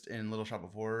dentist in Little Shop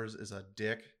of Horrors is a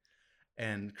dick,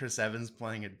 and Chris Evans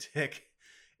playing a dick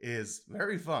is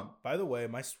very fun. By the way,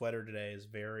 my sweater today is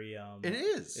very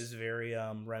very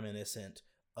reminiscent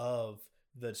of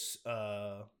the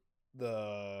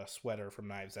sweater from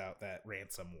Knives Out that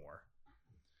Ransom wore.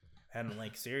 And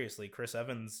seriously, Chris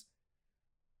Evans,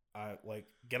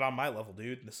 get on my level,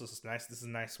 dude. This is nice. This is a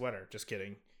nice sweater. Just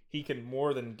kidding. He can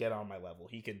more than get on my level.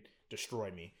 He could destroy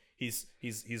me.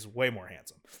 He's way more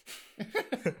handsome.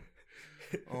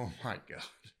 Oh my god.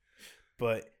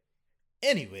 But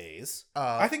anyways,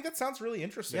 I think that sounds really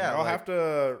interesting. Yeah, I'll have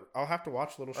to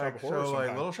watch Little Shop of Horrors. So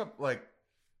Little Shop,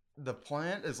 the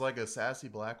plant is like a sassy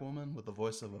black woman with the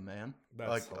voice of a man.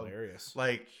 That's hilarious.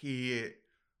 The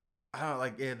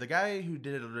guy who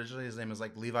did it originally, his name is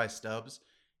like Levi Stubbs,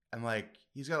 and like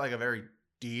he's got like a very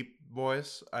deep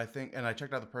voice, I think. And I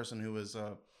checked out the person who was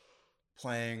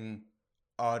playing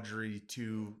Audrey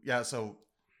too. Yeah, so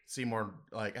Seymour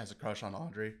like has a crush on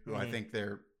Audrey, who I think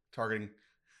they're targeting.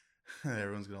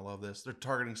 Everyone's gonna love this. They're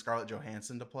targeting Scarlett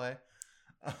Johansson to play.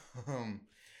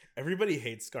 Everybody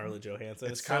hates Scarlett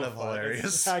Johansson. It's kind of hilarious.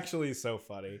 It's actually so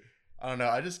funny. I don't know.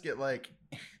 I just get like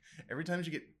every time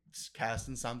you get cast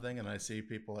in something and I see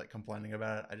people like complaining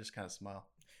about it, I just kind of smile.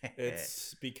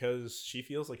 It's because she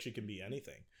feels like she can be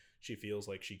anything. She feels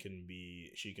like she can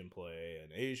play an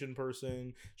Asian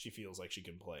person. She feels like she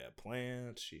can play a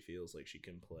plant. She feels like she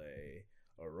can play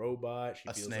a robot. She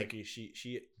feels snake. like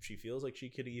she feels like she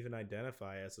could even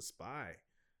identify as a spy.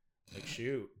 Like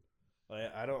shoot.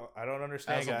 Like, I don't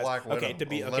understand. As a guys. Black Widow.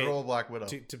 Okay, literal Black Widow.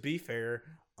 To be fair,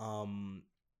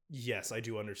 yes, I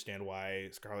do understand why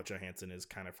Scarlett Johansson is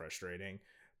kind of frustrating.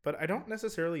 But I don't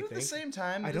necessarily think. At the same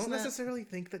time, I don't necessarily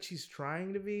think that she's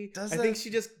trying to be. I that- think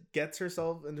she just gets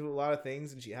herself into a lot of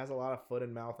things, and she has a lot of foot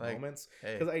and mouth moments.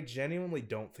 Because I genuinely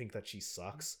don't think that she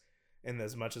sucks, in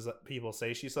as much as people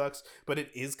say she sucks. But it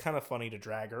is kind of funny to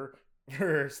drag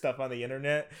her stuff on the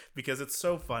internet, because it's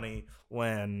so funny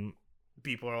when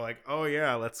people are like, "Oh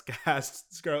yeah, let's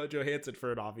cast Scarlett Johansson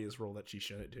for an obvious role that she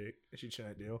shouldn't do."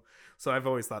 So I've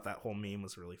always thought that whole meme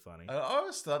was really funny. I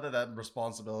always thought that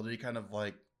responsibility kind of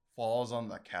like falls on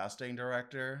the casting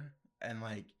director, and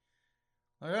like,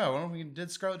 oh yeah, what if we did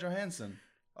Scarlett Johansson?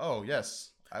 Oh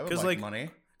yes, I would like money.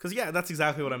 Because yeah, that's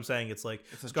exactly what I'm saying. It's like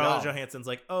Scarlett Johansson's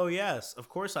like, oh yes, of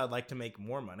course I'd like to make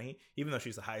more money, even though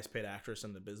she's the highest paid actress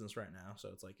in the business right now. So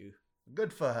it's like, ooh.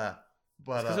 Good for her.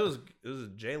 But because it was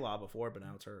J-Law before, but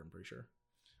now it's her. I'm pretty sure.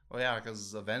 Well, yeah,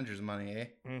 because Avengers money, eh?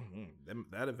 Mm-hmm.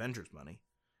 That Avengers money.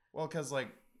 Well, because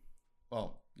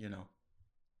you know,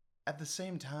 at the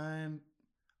same time,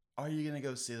 are you gonna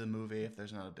go see the movie if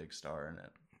there's not a big star in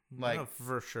it? Like, no,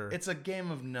 for sure, it's a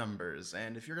game of numbers,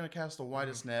 and if you're gonna cast the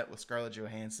widest net with Scarlett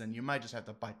Johansson, you might just have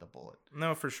to bite the bullet.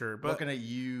 No, for sure. But looking at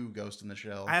you, Ghost in the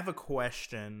Shell. I have a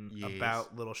question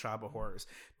about Little Shop of Horrors.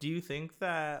 Do you think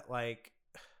that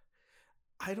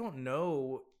I don't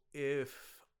know if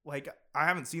I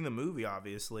haven't seen the movie,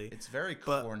 obviously. It's very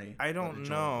corny. I don't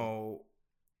know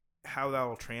how that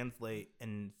will translate,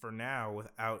 and for now,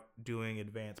 without doing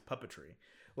advanced puppetry.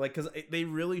 Because they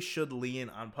really should lean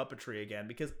on puppetry again,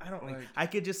 because I don't I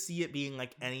could just see it being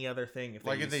like any other thing if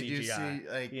they use CGI.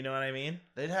 Do see, you know what I mean?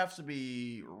 They'd have to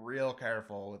be real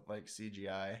careful with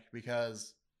CGI,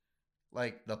 because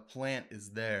the plant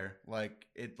is there.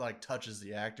 It touches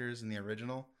the actors in the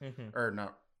original, or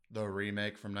not the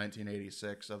remake from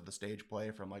 1986 of the stage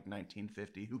play from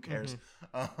 1950. Who cares?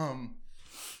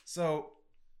 So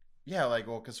yeah,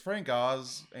 because Frank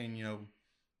Oz, and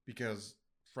because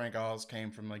Frank Oz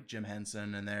came from Jim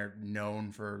Henson, and they're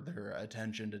known for their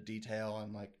attention to detail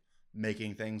and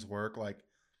making things work.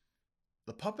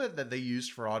 The puppet that they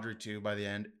used for Audrey 2 by the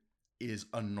end is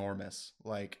enormous.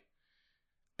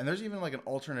 And there's even an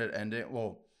alternate ending.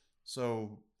 Well,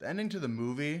 so the ending to the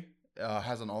movie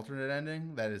has an alternate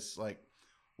ending that is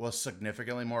was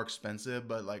significantly more expensive,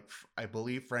 but I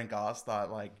believe Frank Oz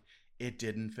thought it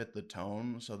didn't fit the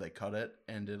tone, so they cut it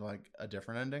and did a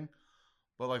different ending.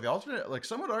 But the alternate,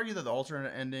 some would argue that the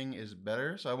alternate ending is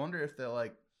better. So I wonder if they'll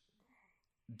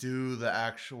do the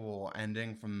actual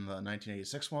ending from the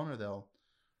 1986 one, or they'll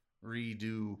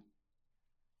redo,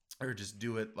 or just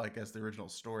do it as the original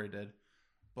story did.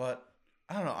 But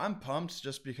I don't know. I'm pumped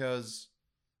just because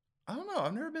I don't know.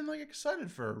 I've never been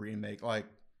excited for a remake.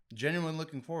 Genuinely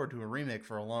looking forward to a remake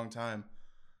for a long time.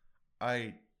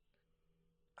 I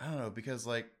don't know, because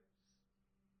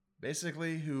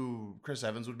basically who Chris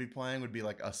Evans would be playing would be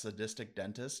a sadistic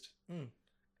dentist.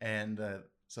 And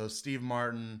so Steve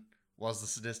Martin was the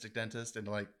sadistic dentist, and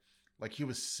he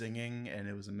was singing, and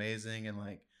it was amazing. And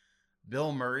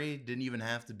Bill Murray didn't even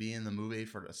have to be in the movie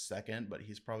for a second, but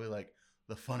he's probably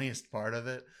the funniest part of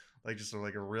it. Just a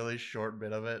really short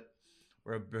bit of it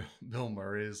where Bill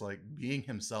Murray is being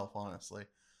himself, honestly.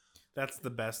 That's the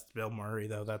best Bill Murray,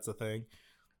 though. That's the thing.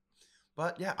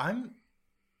 But yeah, I'm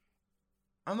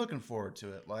looking forward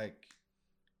to it.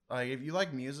 If you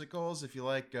like musicals, if you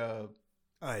like,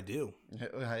 I do.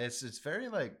 It's very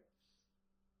again,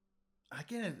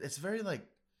 it's very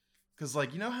because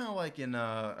you know how in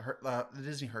the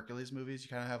Disney Hercules movies you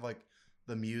kind of have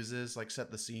the muses like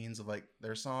set the scenes of like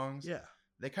their songs. Yeah.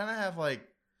 They kind of have like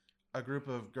a group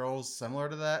of girls similar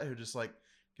to that who just like,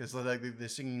 because like they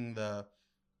sing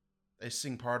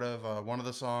part of one of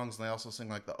the songs, and they also sing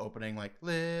like the opening, like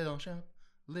little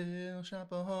shop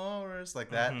of horrors,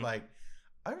 like that. Like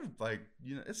I would like,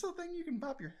 you know, it's a thing you can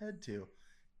pop your head to.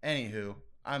 Anywho,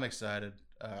 I'm excited.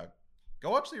 Go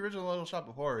watch the original Little Shop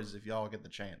of Horrors if y'all get the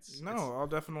chance. No, I'll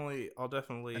definitely.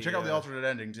 And check out the alternate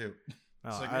ending too.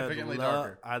 No, Significantly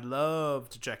darker. I'd love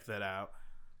to check that out,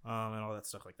 and all that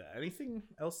stuff like that. Anything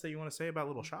else that you want to say about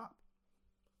Little Shop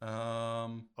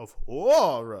of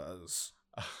Horrors?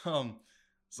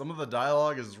 Some of the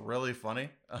dialogue is really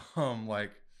funny.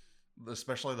 Like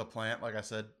especially the plant, like I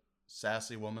said,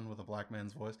 sassy woman with a black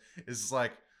man's voice is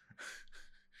like,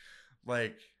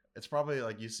 like. It's probably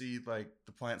like you see like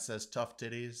the plant says tough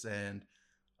titties and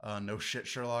no shit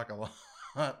Sherlock a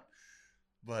lot,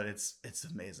 but it's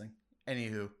amazing.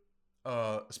 Anywho,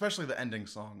 especially the ending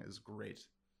song is great.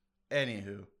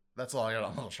 Anywho, that's all I got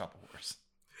on Little Shop of Horrors.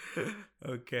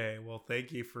 Okay, well,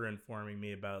 thank you for informing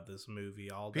me about this movie.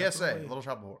 I'll PSA, Little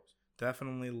Shop of Horrors.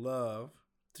 Definitely love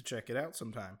to check it out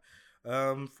sometime.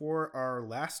 For our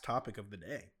last topic of the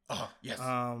day. Oh, yes.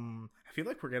 I feel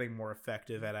like we're getting more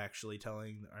effective at actually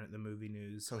telling the movie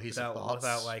news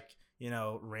without like, you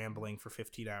know, rambling for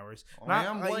 15 hours.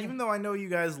 Even though I know you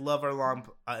guys love our long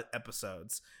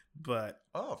episodes, but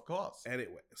of course.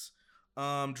 Anyways,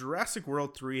 Jurassic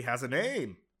World 3 has a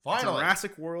name. Finally,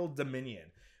 Jurassic World Dominion.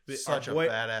 Such a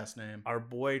badass name. Our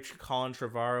boy Colin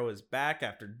Trevorrow is back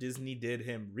after Disney did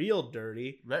him real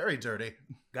dirty. Very dirty.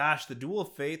 Gosh, the Duel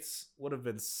of Fates would have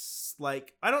been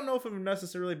like, I don't know if it would have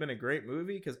necessarily been a great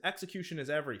movie because execution is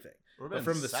everything. But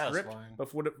from the script,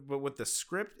 but with the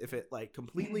script, if it like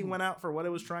completely went out for what it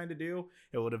was trying to do,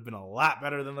 it would have been a lot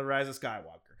better than The Rise of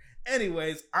Skywalker.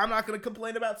 Anyways, I'm not going to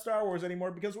complain about Star Wars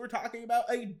anymore because we're talking about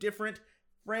a different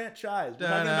franchise. We're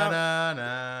talking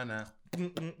about.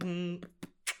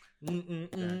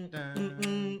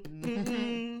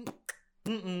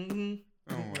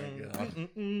 Oh my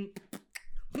god.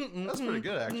 That's pretty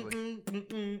good,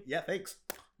 actually. Yeah, thanks.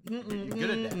 You're good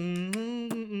at that.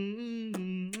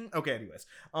 Okay, anyways.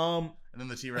 And then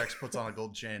the T-Rex puts on a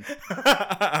gold chain.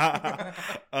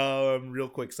 Real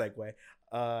quick segue.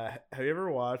 Have you ever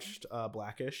watched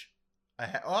Blackish?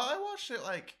 I watched it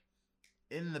like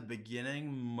in the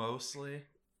beginning mostly.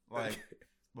 Like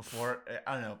before,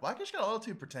 I don't know. Blackish got a little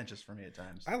too pretentious for me at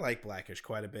times. I like Blackish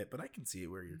quite a bit, but I can see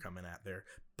where you're coming at there.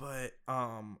 But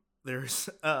there's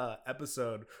a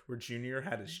episode where Junior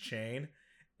had his chain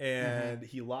and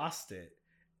he lost it,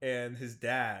 and his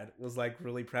dad was like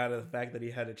really proud of the fact that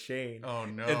he had a chain. Oh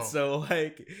no. And so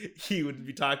like he would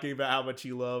be talking about how much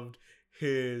he loved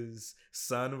his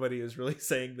son, but he was really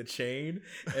saying the chain.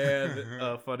 And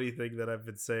a funny thing that I've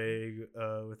been saying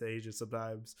with Asia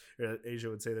sometimes, or Asia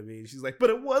would say to me, she's like, but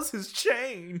it was his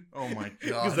chain. Oh my god.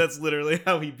 Because that's literally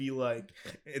how he'd be like.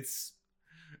 It's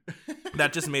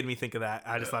that just made me think of that.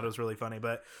 I just thought it was really funny.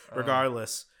 But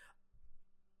regardless,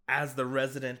 as the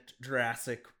resident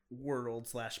Jurassic World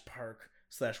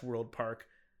 /world park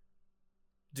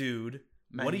dude,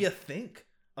 what do you think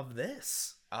of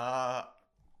this?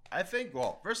 I think,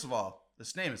 well, first of all,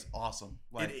 this name is awesome.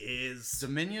 Like, it is.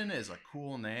 Dominion is a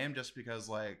cool name just because,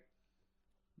 like,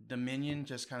 Dominion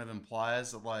just kind of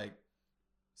implies that, like,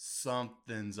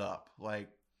 something's up. Like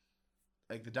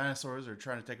the dinosaurs are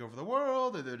trying to take over the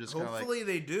world, or they're just kind of like... Hopefully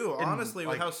they do, honestly,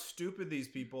 with how stupid these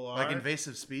people are. Like,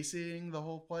 invasive speciesing the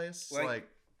whole place. Like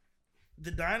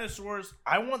the dinosaurs...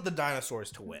 I want the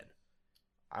dinosaurs to win.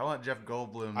 I want Jeff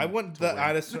Goldblum. I want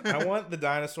I want the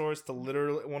dinosaurs to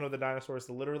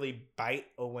literally bite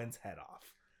Owen's head off.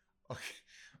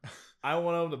 Okay. I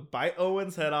want him to bite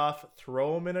Owen's head off,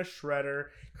 throw him in a shredder.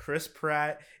 Chris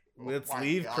Pratt. Let's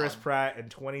leave Chris Pratt in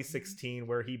 2016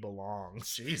 where he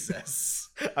belongs. Jesus.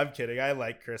 I'm kidding. I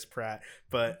like Chris Pratt,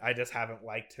 but I just haven't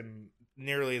liked him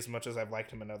nearly as much as I've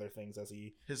liked him in other things as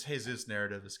he... His Jesus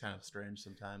narrative is kind of strange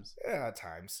sometimes. Yeah, at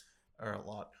times. Or a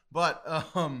lot. But,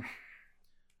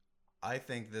 I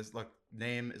think this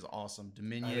name is awesome.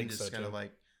 Dominion is kind of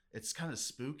like, it's kind of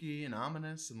spooky and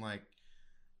ominous, and like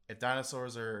if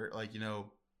dinosaurs are like, you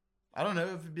know, I don't know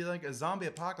if it'd be like a zombie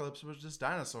apocalypse with just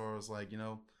dinosaurs, like, you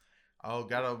know, oh,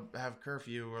 gotta have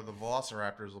curfew or the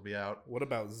velociraptors will be out. What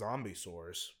about zombie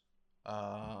sores?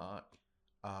 Zombie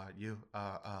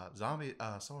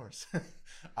saurs.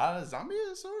 Zombie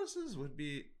sauruses would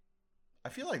be, I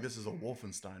feel like this is a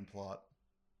Wolfenstein plot.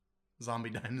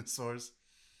 Zombie dinosaurs.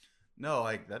 No,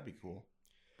 like that'd be cool.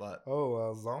 but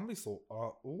zombie soul.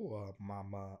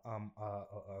 Mama.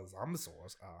 Zombie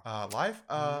souls. Life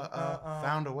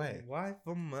found a way. Life.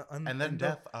 And then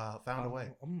death found a way.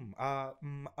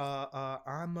 I'm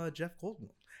Jeff Goldblum.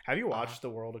 Have you watched The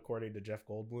World According to Jeff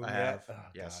Goldblum? I have. Oh,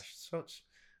 Yes. Gosh,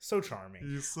 so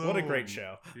charming. What a great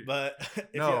show. But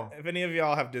if any of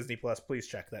y'all have Disney Plus, please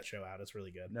check that show out. It's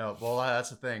really good. No, well, that's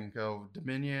the thing.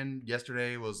 Dominion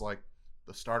yesterday was like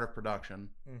the start of production.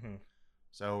 Mm-hmm.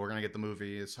 So we're gonna get the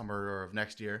movie summer of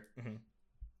next year. Mm-hmm.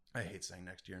 I hate saying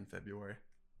next year in February.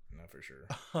 No, for sure.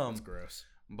 That's gross.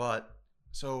 But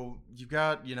so you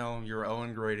got your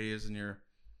Owen Grady's and your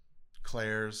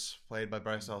Claire's played by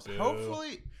Bryce Dallas.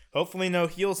 Boo. Hopefully no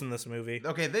heels in this movie.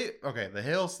 Okay, the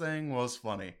Hales thing was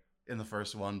funny in the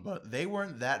first one, but they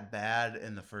weren't that bad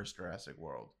in the first Jurassic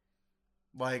World.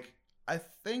 Like, I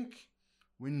think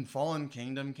when Fallen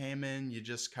Kingdom came in, you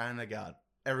just kind of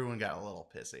everyone got a little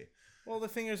pissy. Well, the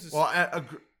thing is,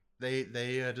 they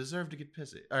deserve to get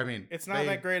pissy. I mean, it's not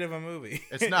that great of a movie.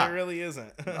 It's not. It really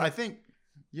isn't. I think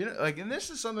and this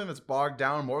is something that's bogged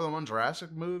down more than one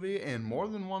Jurassic movie and more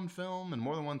than one film and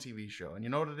more than one TV show. And you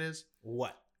know what it is?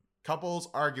 What? Couples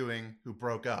arguing who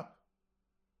broke up.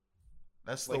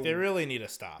 That's they really need to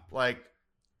stop. Like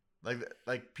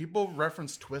people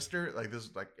reference Twister. Like this,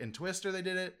 like in Twister they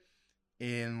did it.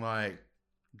 In like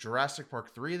Jurassic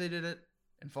Park 3 they did it.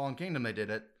 In Fallen Kingdom they did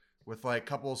it with like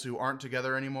couples who aren't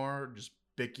together anymore, just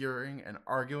bickering and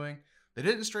arguing. They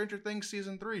did it in Stranger Things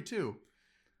season 3 too.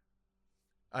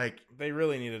 Like they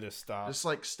really needed to stop. Just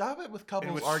like stop it with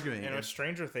couples arguing. And with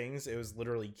Stranger Things, it was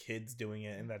literally kids doing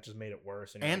it, and that just made it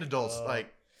worse. And adults,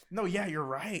 no, yeah, you're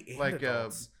right. And like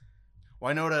adults.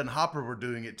 Winona and Hopper were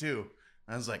doing it too.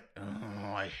 And I was like,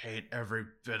 oh, I hate every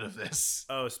bit of this.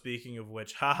 Oh, speaking of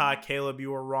which, haha, Caleb,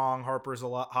 you were wrong. Hopper's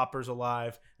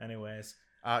alive. Anyways,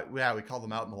 yeah, we called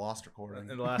them out in the lost recording.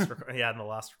 In the last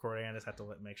recording, I just had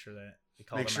to make sure that.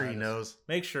 Make sure he knows.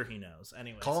 Make sure he knows.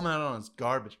 Anyways. Call him out on his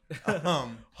garbage.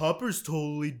 Hopper's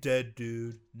totally dead,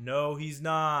 dude. No, he's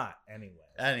not.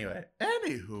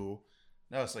 Anywho.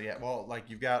 No, so yeah, well,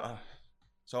 like you've got...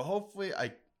 so hopefully,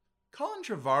 Colin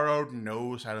Trevorrow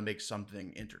knows how to make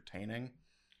something entertaining.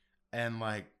 And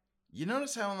like, you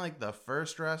notice how in like the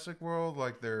first Jurassic World,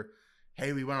 like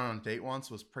hey, we went on a date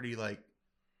once was pretty like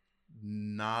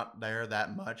not there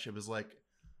that much. It was like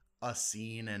a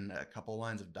scene and a couple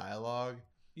lines of dialogue.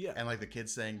 Yeah. And like the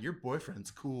kids saying, your boyfriend's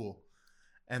cool.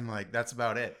 And like, that's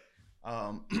about it.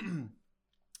 But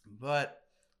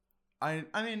I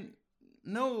mean,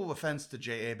 no offense to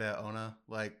J.A. Bayona.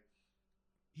 Like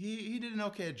he did an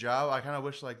okay job. I kind of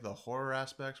wish like the horror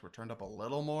aspects were turned up a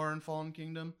little more in Fallen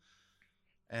Kingdom.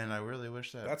 And I really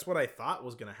wish that... That's what I thought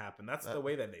was going to happen. That's the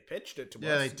way that they pitched it to us.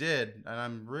 Yeah, they did. And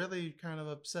I'm really kind of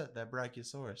upset that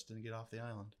Brachiosaurus didn't get off the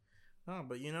island. Oh,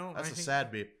 but that's a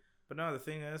sad beep. But no, the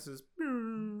thing is,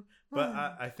 but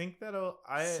I think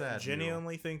I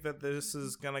genuinely think that this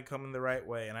is gonna come in the right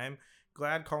way, and I'm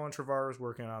glad Colin Trevorrow is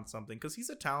working on something because he's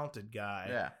a talented guy.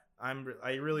 Yeah,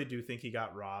 I really do think he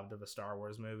got robbed of a Star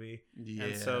Wars movie. Yeah,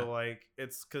 and so like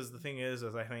it's because the thing is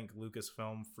I think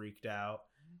Lucasfilm freaked out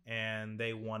and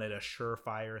they wanted a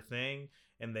surefire thing.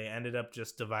 And they ended up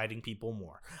just dividing people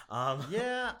more.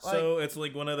 Yeah. So it's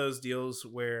like one of those deals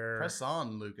where... Press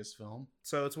on, Lucasfilm.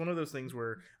 So it's one of those things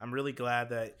where I'm really glad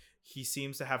that he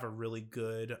seems to have a really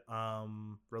good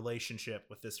relationship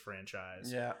with this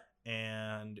franchise. Yeah.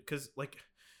 And because like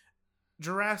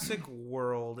Jurassic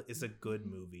World is a good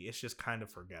movie. It's just kind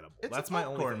of forgettable. That's my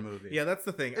only movie. Yeah, that's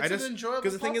the thing. It's an enjoyable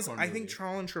because the thing is, movie. I think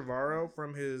Colin Trevorrow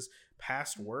from his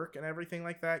past work and everything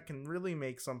like that can really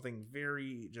make something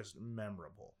very just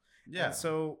memorable. Yeah. And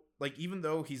so, like, even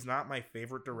though he's not my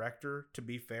favorite director, to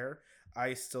be fair,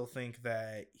 I still think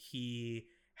that he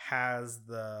has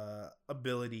the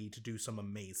ability to do some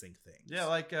amazing things. Yeah,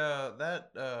 like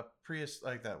that Prius,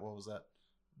 like that. What was that?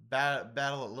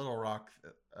 Battle at Little Rock.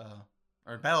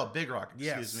 Or Battle at Big Rock,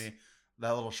 excuse me,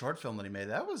 that little short film that he made,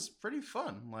 that was pretty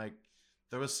fun. Like,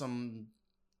 there was some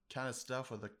kind of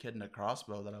stuff with a kid and a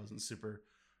crossbow that I wasn't super...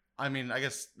 I mean, I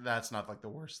guess that's not, like, the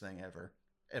worst thing ever,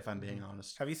 if I'm being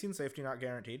honest. Have you seen Safety Not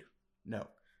Guaranteed? No.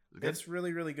 It's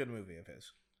really, really good movie of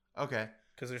his. Okay.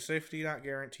 Because there's Safety Not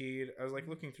Guaranteed. I was, like,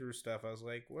 looking through stuff. I was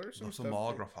like, what are some stuff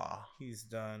he's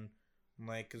done?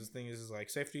 Like, because the thing is,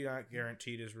 like, Safety Not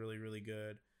Guaranteed is really, really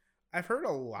good. I've heard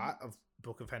a lot of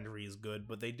Book of Henry is good,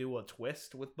 but they do a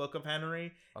twist with Book of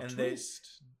Henry,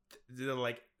 they're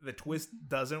like the twist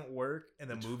doesn't work, and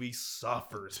the movie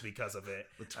suffers because of it.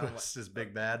 The twist is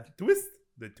big bad.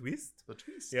 The twist.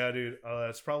 Yeah, dude.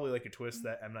 It's probably like a twist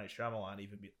that M. Night Shyamalan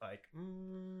even be like,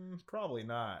 probably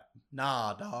not.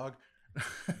 Nah, dog.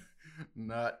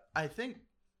 Not. I think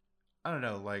I don't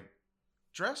know, like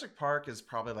Jurassic Park is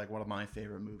probably like one of my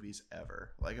favorite movies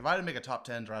ever. Like if I had to make a top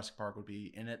 10, Jurassic Park would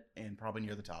be in it and probably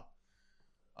near the top.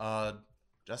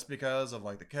 Just because of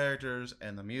like the characters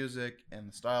and the music and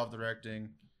the style of directing.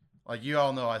 Like you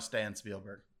all know I stand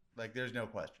Spielberg. Like there's no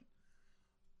question.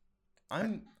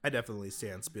 I definitely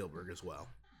stand Spielberg as well.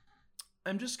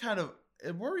 I'm just kind of,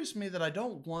 it worries me that I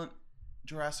don't want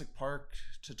Jurassic Park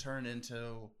to turn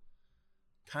into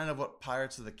kind of what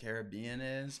Pirates of the Caribbean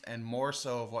is, and more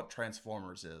so of what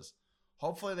Transformers is.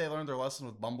 Hopefully they learned their lesson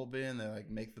with Bumblebee and they like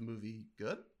make the movie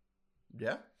good.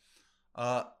 Yeah.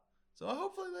 So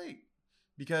hopefully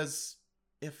because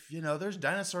if there's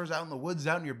dinosaurs out in the woods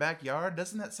out in your backyard,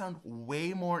 doesn't that sound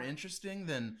way more interesting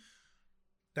than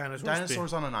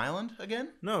dinosaurs on an island again?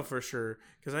 No, for sure.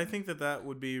 Because I think that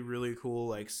would be really cool.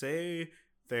 Like, say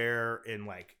they're in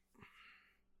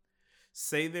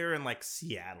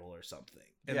Seattle or something,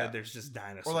 and then there's just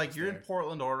dinosaurs. Or like you're in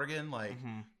Portland, Oregon. Like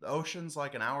the ocean's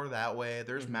like an hour that way.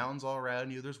 There's mountains all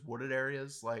around you. There's wooded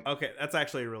areas. Like okay, that's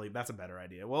a better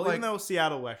idea. Well, even though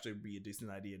Seattle will actually be a decent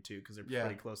idea too, because they're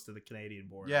pretty close to the Canadian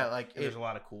border. Yeah, like there's a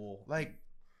lot of cool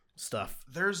stuff.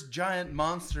 There's giant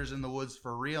monsters in the woods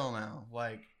for real now.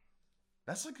 Like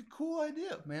that's like a cool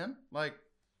idea, man. Like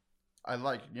I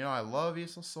love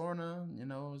Isla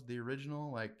Sorna. The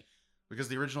original because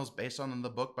the original is based on the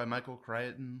book by Michael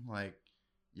Crichton. Like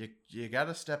you got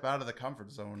to step out of the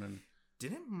comfort zone. And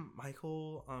didn't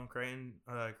Michael Crichton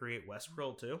create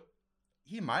Westworld too?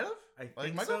 He might have.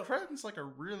 Michael Crichton's like a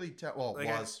really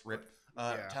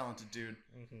talented dude.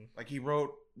 Mm-hmm. Like he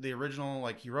wrote the original.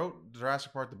 Like he wrote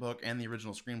Jurassic Park the book and the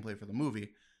original screenplay for the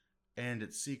movie and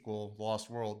its sequel, Lost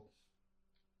World.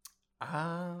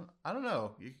 I don't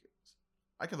know.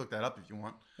 I could look that up if you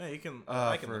want. Yeah, you can.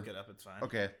 I can look it up. It's fine.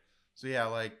 Okay. So yeah,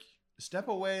 like step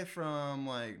away from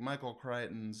like Michael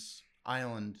Crichton's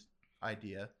island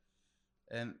idea,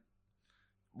 and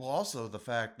also the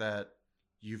fact that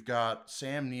you've got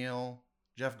Sam Neill,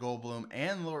 Jeff Goldblum,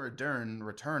 and Laura Dern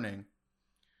returning.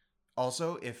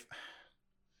 Also, if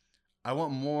I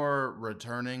want more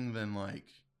returning than like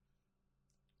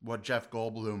what Jeff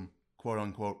Goldblum quote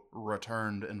unquote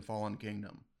returned in Fallen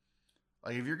Kingdom.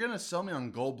 Like if you're gonna sell me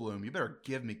on Goldblum, you better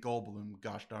give me Goldblum.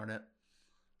 Gosh darn it.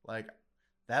 Like,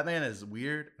 that man is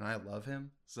weird, and I love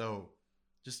him. So,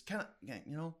 just kind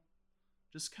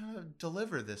of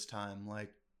deliver this time. Like,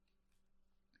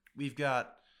 we've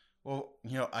got,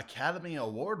 Academy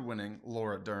Award-winning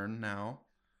Laura Dern now.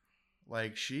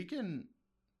 Like, she can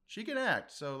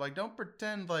act. So, like, don't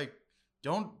pretend like, I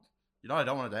don't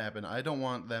want it to happen. I don't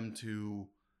want them to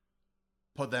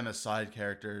put them as side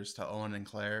characters to Owen and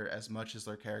Claire as much as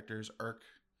their characters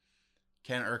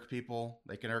can irk people.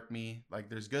 They can irk me. Like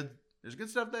there's good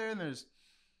stuff there, and there's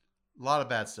a lot of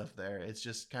bad stuff there. It's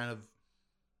just kind of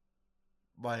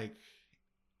like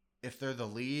if they're the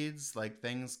leads, like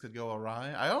things could go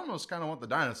awry. I almost kind of want the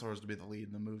dinosaurs to be the lead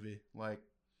in the movie. Like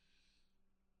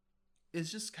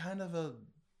it's just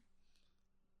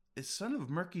it's sort of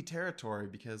murky territory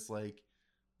because like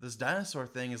this dinosaur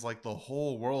thing is like the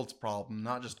whole world's problem,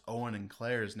 not just Owen and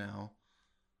Claire's now.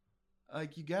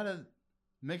 Like you gotta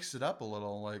mix it up a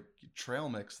little, like trail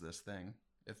mix this thing,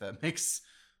 if that makes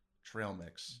trail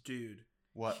mix. Dude,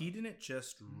 what? He didn't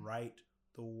just write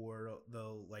the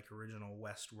original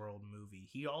Westworld movie.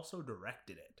 He also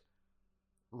directed it.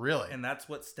 Really? And that's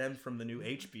what stemmed from the new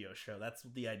HBO show. That's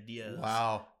what the idea is.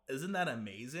 Wow. Isn't that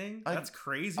amazing? That's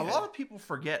crazy. A lot of people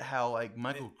forget how like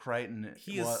Michael Crichton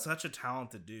is such a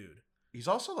talented dude. He's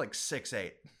also like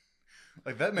 6'8".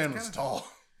 Like that man was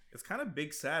tall. It's kind of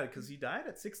big sad because he died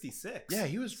at 66. Yeah,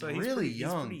 he was really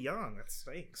young. He's pretty young. That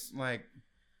stinks. Like,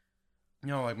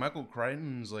 like Michael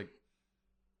Crichton's like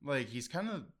he's kind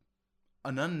of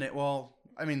an unnamed. Well,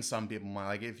 I mean, some people might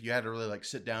like if you had to really like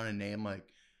sit down and name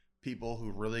like people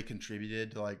who really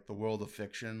contributed to like the world of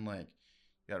fiction. Like,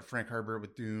 you got Frank Herbert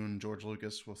with Dune, George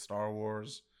Lucas with Star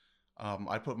Wars.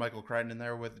 I'd put Michael Crichton in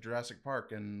there with Jurassic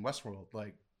Park and Westworld.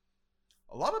 Like.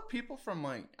 A lot of people from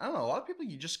a lot of people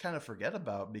you just kind of forget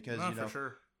about because, for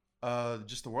sure.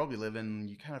 Just the world we live in,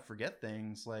 you kind of forget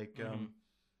things like,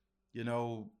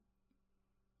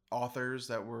 authors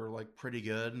that were like pretty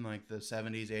good in like the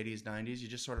 70s, 80s, 90s, you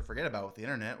just sort of forget about with the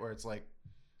internet where it's like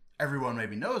everyone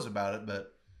maybe knows about it,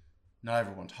 but not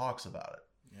everyone talks about it.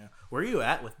 Yeah. Where are you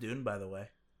at with Dune, by the way?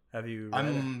 Have you read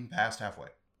I'm past halfway.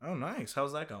 Oh, nice.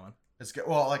 How's that going? It's good.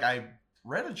 Well, like I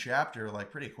read a chapter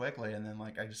like pretty quickly and then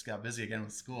like I just got busy again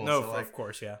with school. No, so, like, of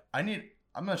course, yeah. I'm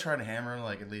gonna try to hammer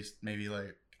like at least maybe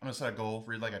like I'm gonna set a goal,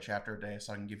 read like a chapter a day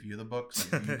so I can give you the book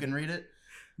so you can read it.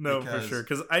 No, for sure,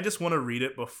 because I just want to read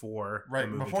it before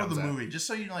the movie, just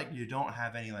so you don't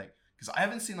have any like because I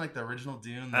haven't seen like the original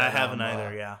Dune. I haven't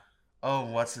either. Yeah. Oh,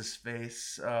 what's his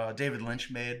face? David Lynch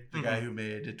made the guy who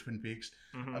did Twin Peaks.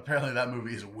 Apparently, that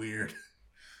movie is weird,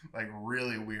 like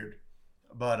really weird.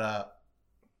 But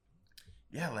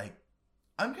yeah, like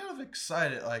I'm kind of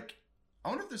excited. Like, I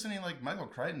wonder if there's any like Michael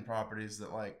Crichton properties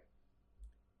that like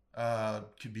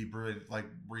could be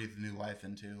breathed new life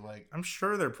into. Like, I'm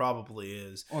sure there probably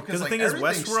is. Well, because like, the thing is,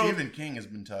 Westworld, Stephen King has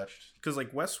been touched. Because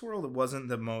like Westworld, it wasn't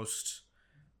the most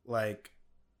like.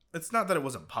 It's not that it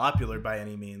wasn't popular by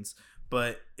any means,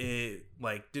 but it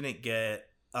like didn't get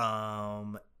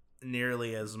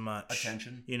nearly as much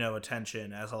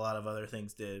attention as a lot of other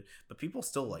things did. But people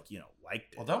still like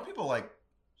liked it. Well, don't people like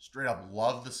straight up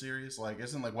love the series? Like,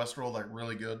 isn't like Westworld like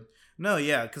really good? No,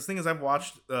 yeah, because the thing is, I've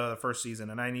watched the first season,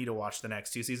 and I need to watch the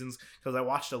next 2 seasons because I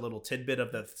watched a little tidbit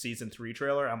of the season 3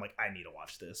 trailer. I'm like, I need to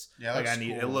watch this. Yeah, like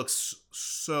it looks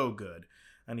so good.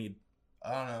 I don't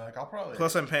know. Like, I'll probably.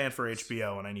 Plus, I'm paying for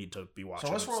HBO, and I need to be watching.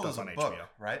 So Westworld is a book, HBO.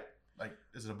 right? Like,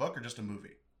 is it a book or just a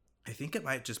movie? I think it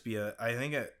might just be I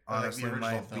think it honestly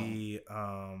might be.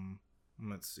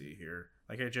 Let's see here.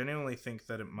 Like, I genuinely think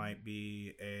that it might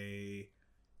be a.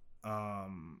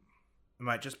 It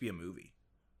might just be a movie.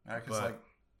 Because like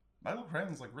Michael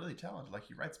Crichton's like really talented. Like,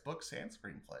 he writes books and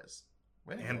screenplays.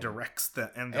 And directs them.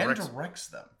 And directs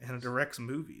them. And directs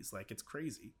movies. Like, it's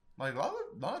crazy. Like, a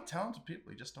lot of talented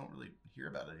people you just don't really hear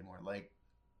about anymore. Like,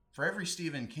 for every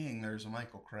Stephen King, there's a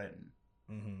Michael Crichton.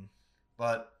 Mm-hmm.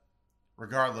 But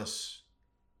regardless,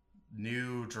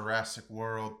 new Jurassic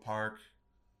World Park,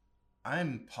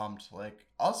 I'm pumped. Like,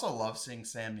 also love seeing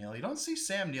Sam Neill. You don't see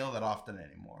Sam Neill that often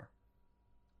anymore.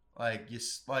 Like,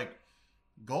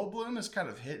 Goldblum has kind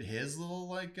of hit his little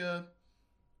like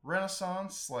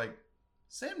renaissance. Like,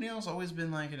 Sam Neill's always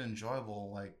been like an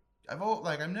enjoyable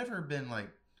I've never been like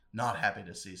not happy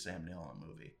to see Sam Neill in a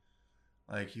movie.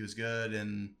 Like, he was good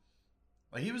and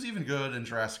like he was even good in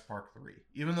Jurassic Park 3.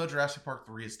 Even though Jurassic Park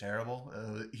 3 is terrible,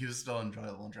 he was still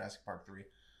enjoyable in Jurassic Park 3.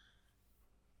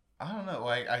 I don't know.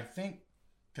 Like, I think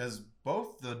because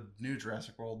both the new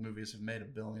Jurassic World movies have made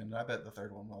 $1 billion. I bet the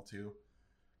third one will too.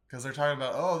 Because they're talking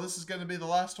about, oh, this is going to be the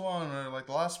last one, or like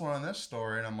the last one in this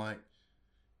story, and I'm like,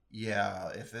 yeah,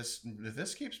 if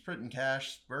this keeps printing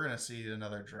cash, we're going to see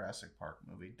another Jurassic Park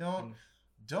movie.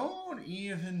 Don't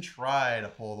even try to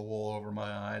pull the wool over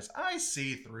my eyes. I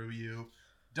see through you.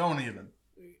 Don't even.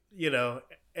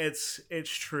 It's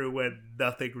true when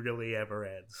nothing really ever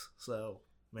ends. So,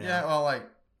 man. Yeah, well, like,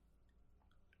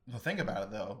 well, think about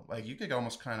it though. Like, you could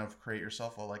almost kind of create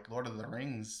yourself a like Lord of the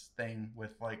Rings thing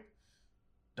with like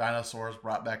dinosaurs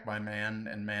brought back by man,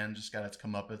 and man just got its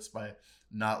comeuppance by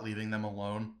not leaving them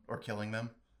alone or killing them.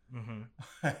 Mm-hmm.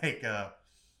 Like,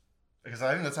 because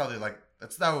I think that's how they like.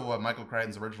 That's not what Michael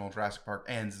Crichton's original Jurassic Park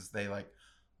ends. Is they like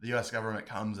the U.S. government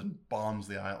comes and bombs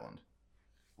the island.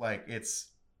 Like, it's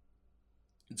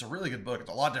a really good book.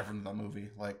 It's a lot different than the movie.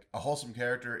 Like, a wholesome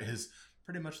character is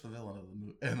pretty much the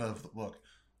villain of the book.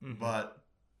 Mm-hmm. But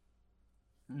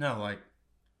no, like,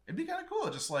 it'd be kind of cool.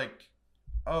 Just like,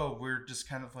 oh, we're just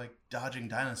kind of like dodging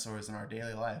dinosaurs in our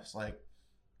daily lives, like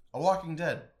A Walking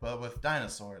Dead, but with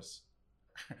dinosaurs.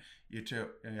 You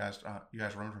guys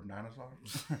run from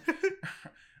dinosaurs.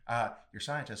 Your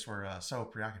scientists were so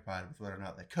preoccupied with whether or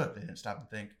not they could, they didn't stop and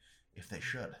think if they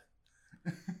should.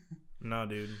 No,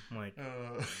 dude. Like,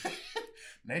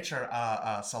 nature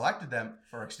selected them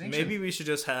for extinction. Maybe we should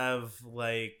just have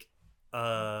like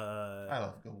I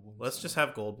love Goldblum. Let's just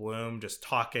have Goldblum just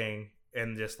talking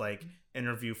in just like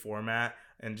interview format,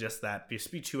 and just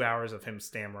be 2 hours of him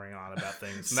stammering on about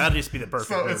things. And that'd just be the perfect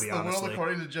movie, honestly. So it's The World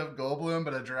According to Jeff Goldblum,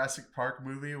 but a Jurassic Park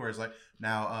movie where it's like,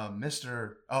 now,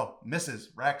 Mrs.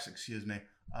 Rex, excuse me,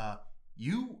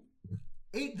 you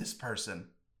ate this person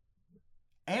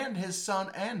and his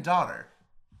son and daughter.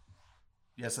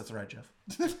 Yes, that's right, Jeff.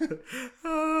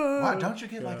 Why, don't you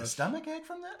get like a stomach ache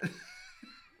from that?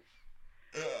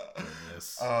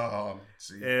 Yes.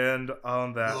 See. And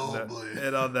on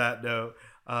that note,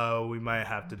 we might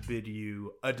have to bid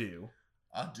you adieu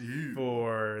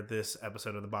for this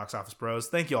episode of the Box Office Bros.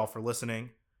 Thank you all for listening.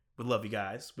 We love you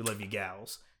guys. We love you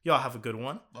gals. Y'all have a good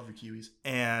one. Love you, Kiwis.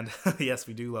 And yes,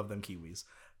 we do love them Kiwis.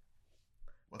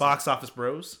 Box Office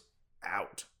Bros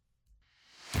out.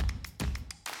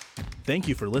 Thank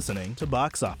you for listening to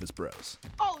Box Office Bros.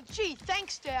 Oh, gee,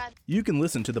 thanks, Dad. You can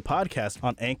listen to the podcast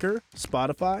on Anchor,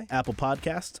 Spotify, Apple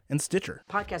Podcasts, and Stitcher.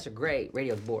 Podcasts are great.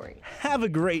 Radio's boring. Have a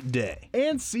great day,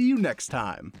 and see you next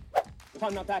time. If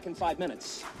I'm not back in 5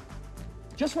 minutes,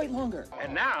 just wait longer.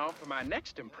 And now, for my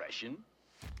next impression,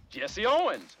 Jesse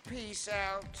Owens. Peace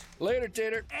out. Later,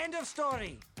 Tater. End of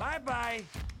story. Bye-bye.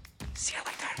 See you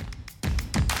later.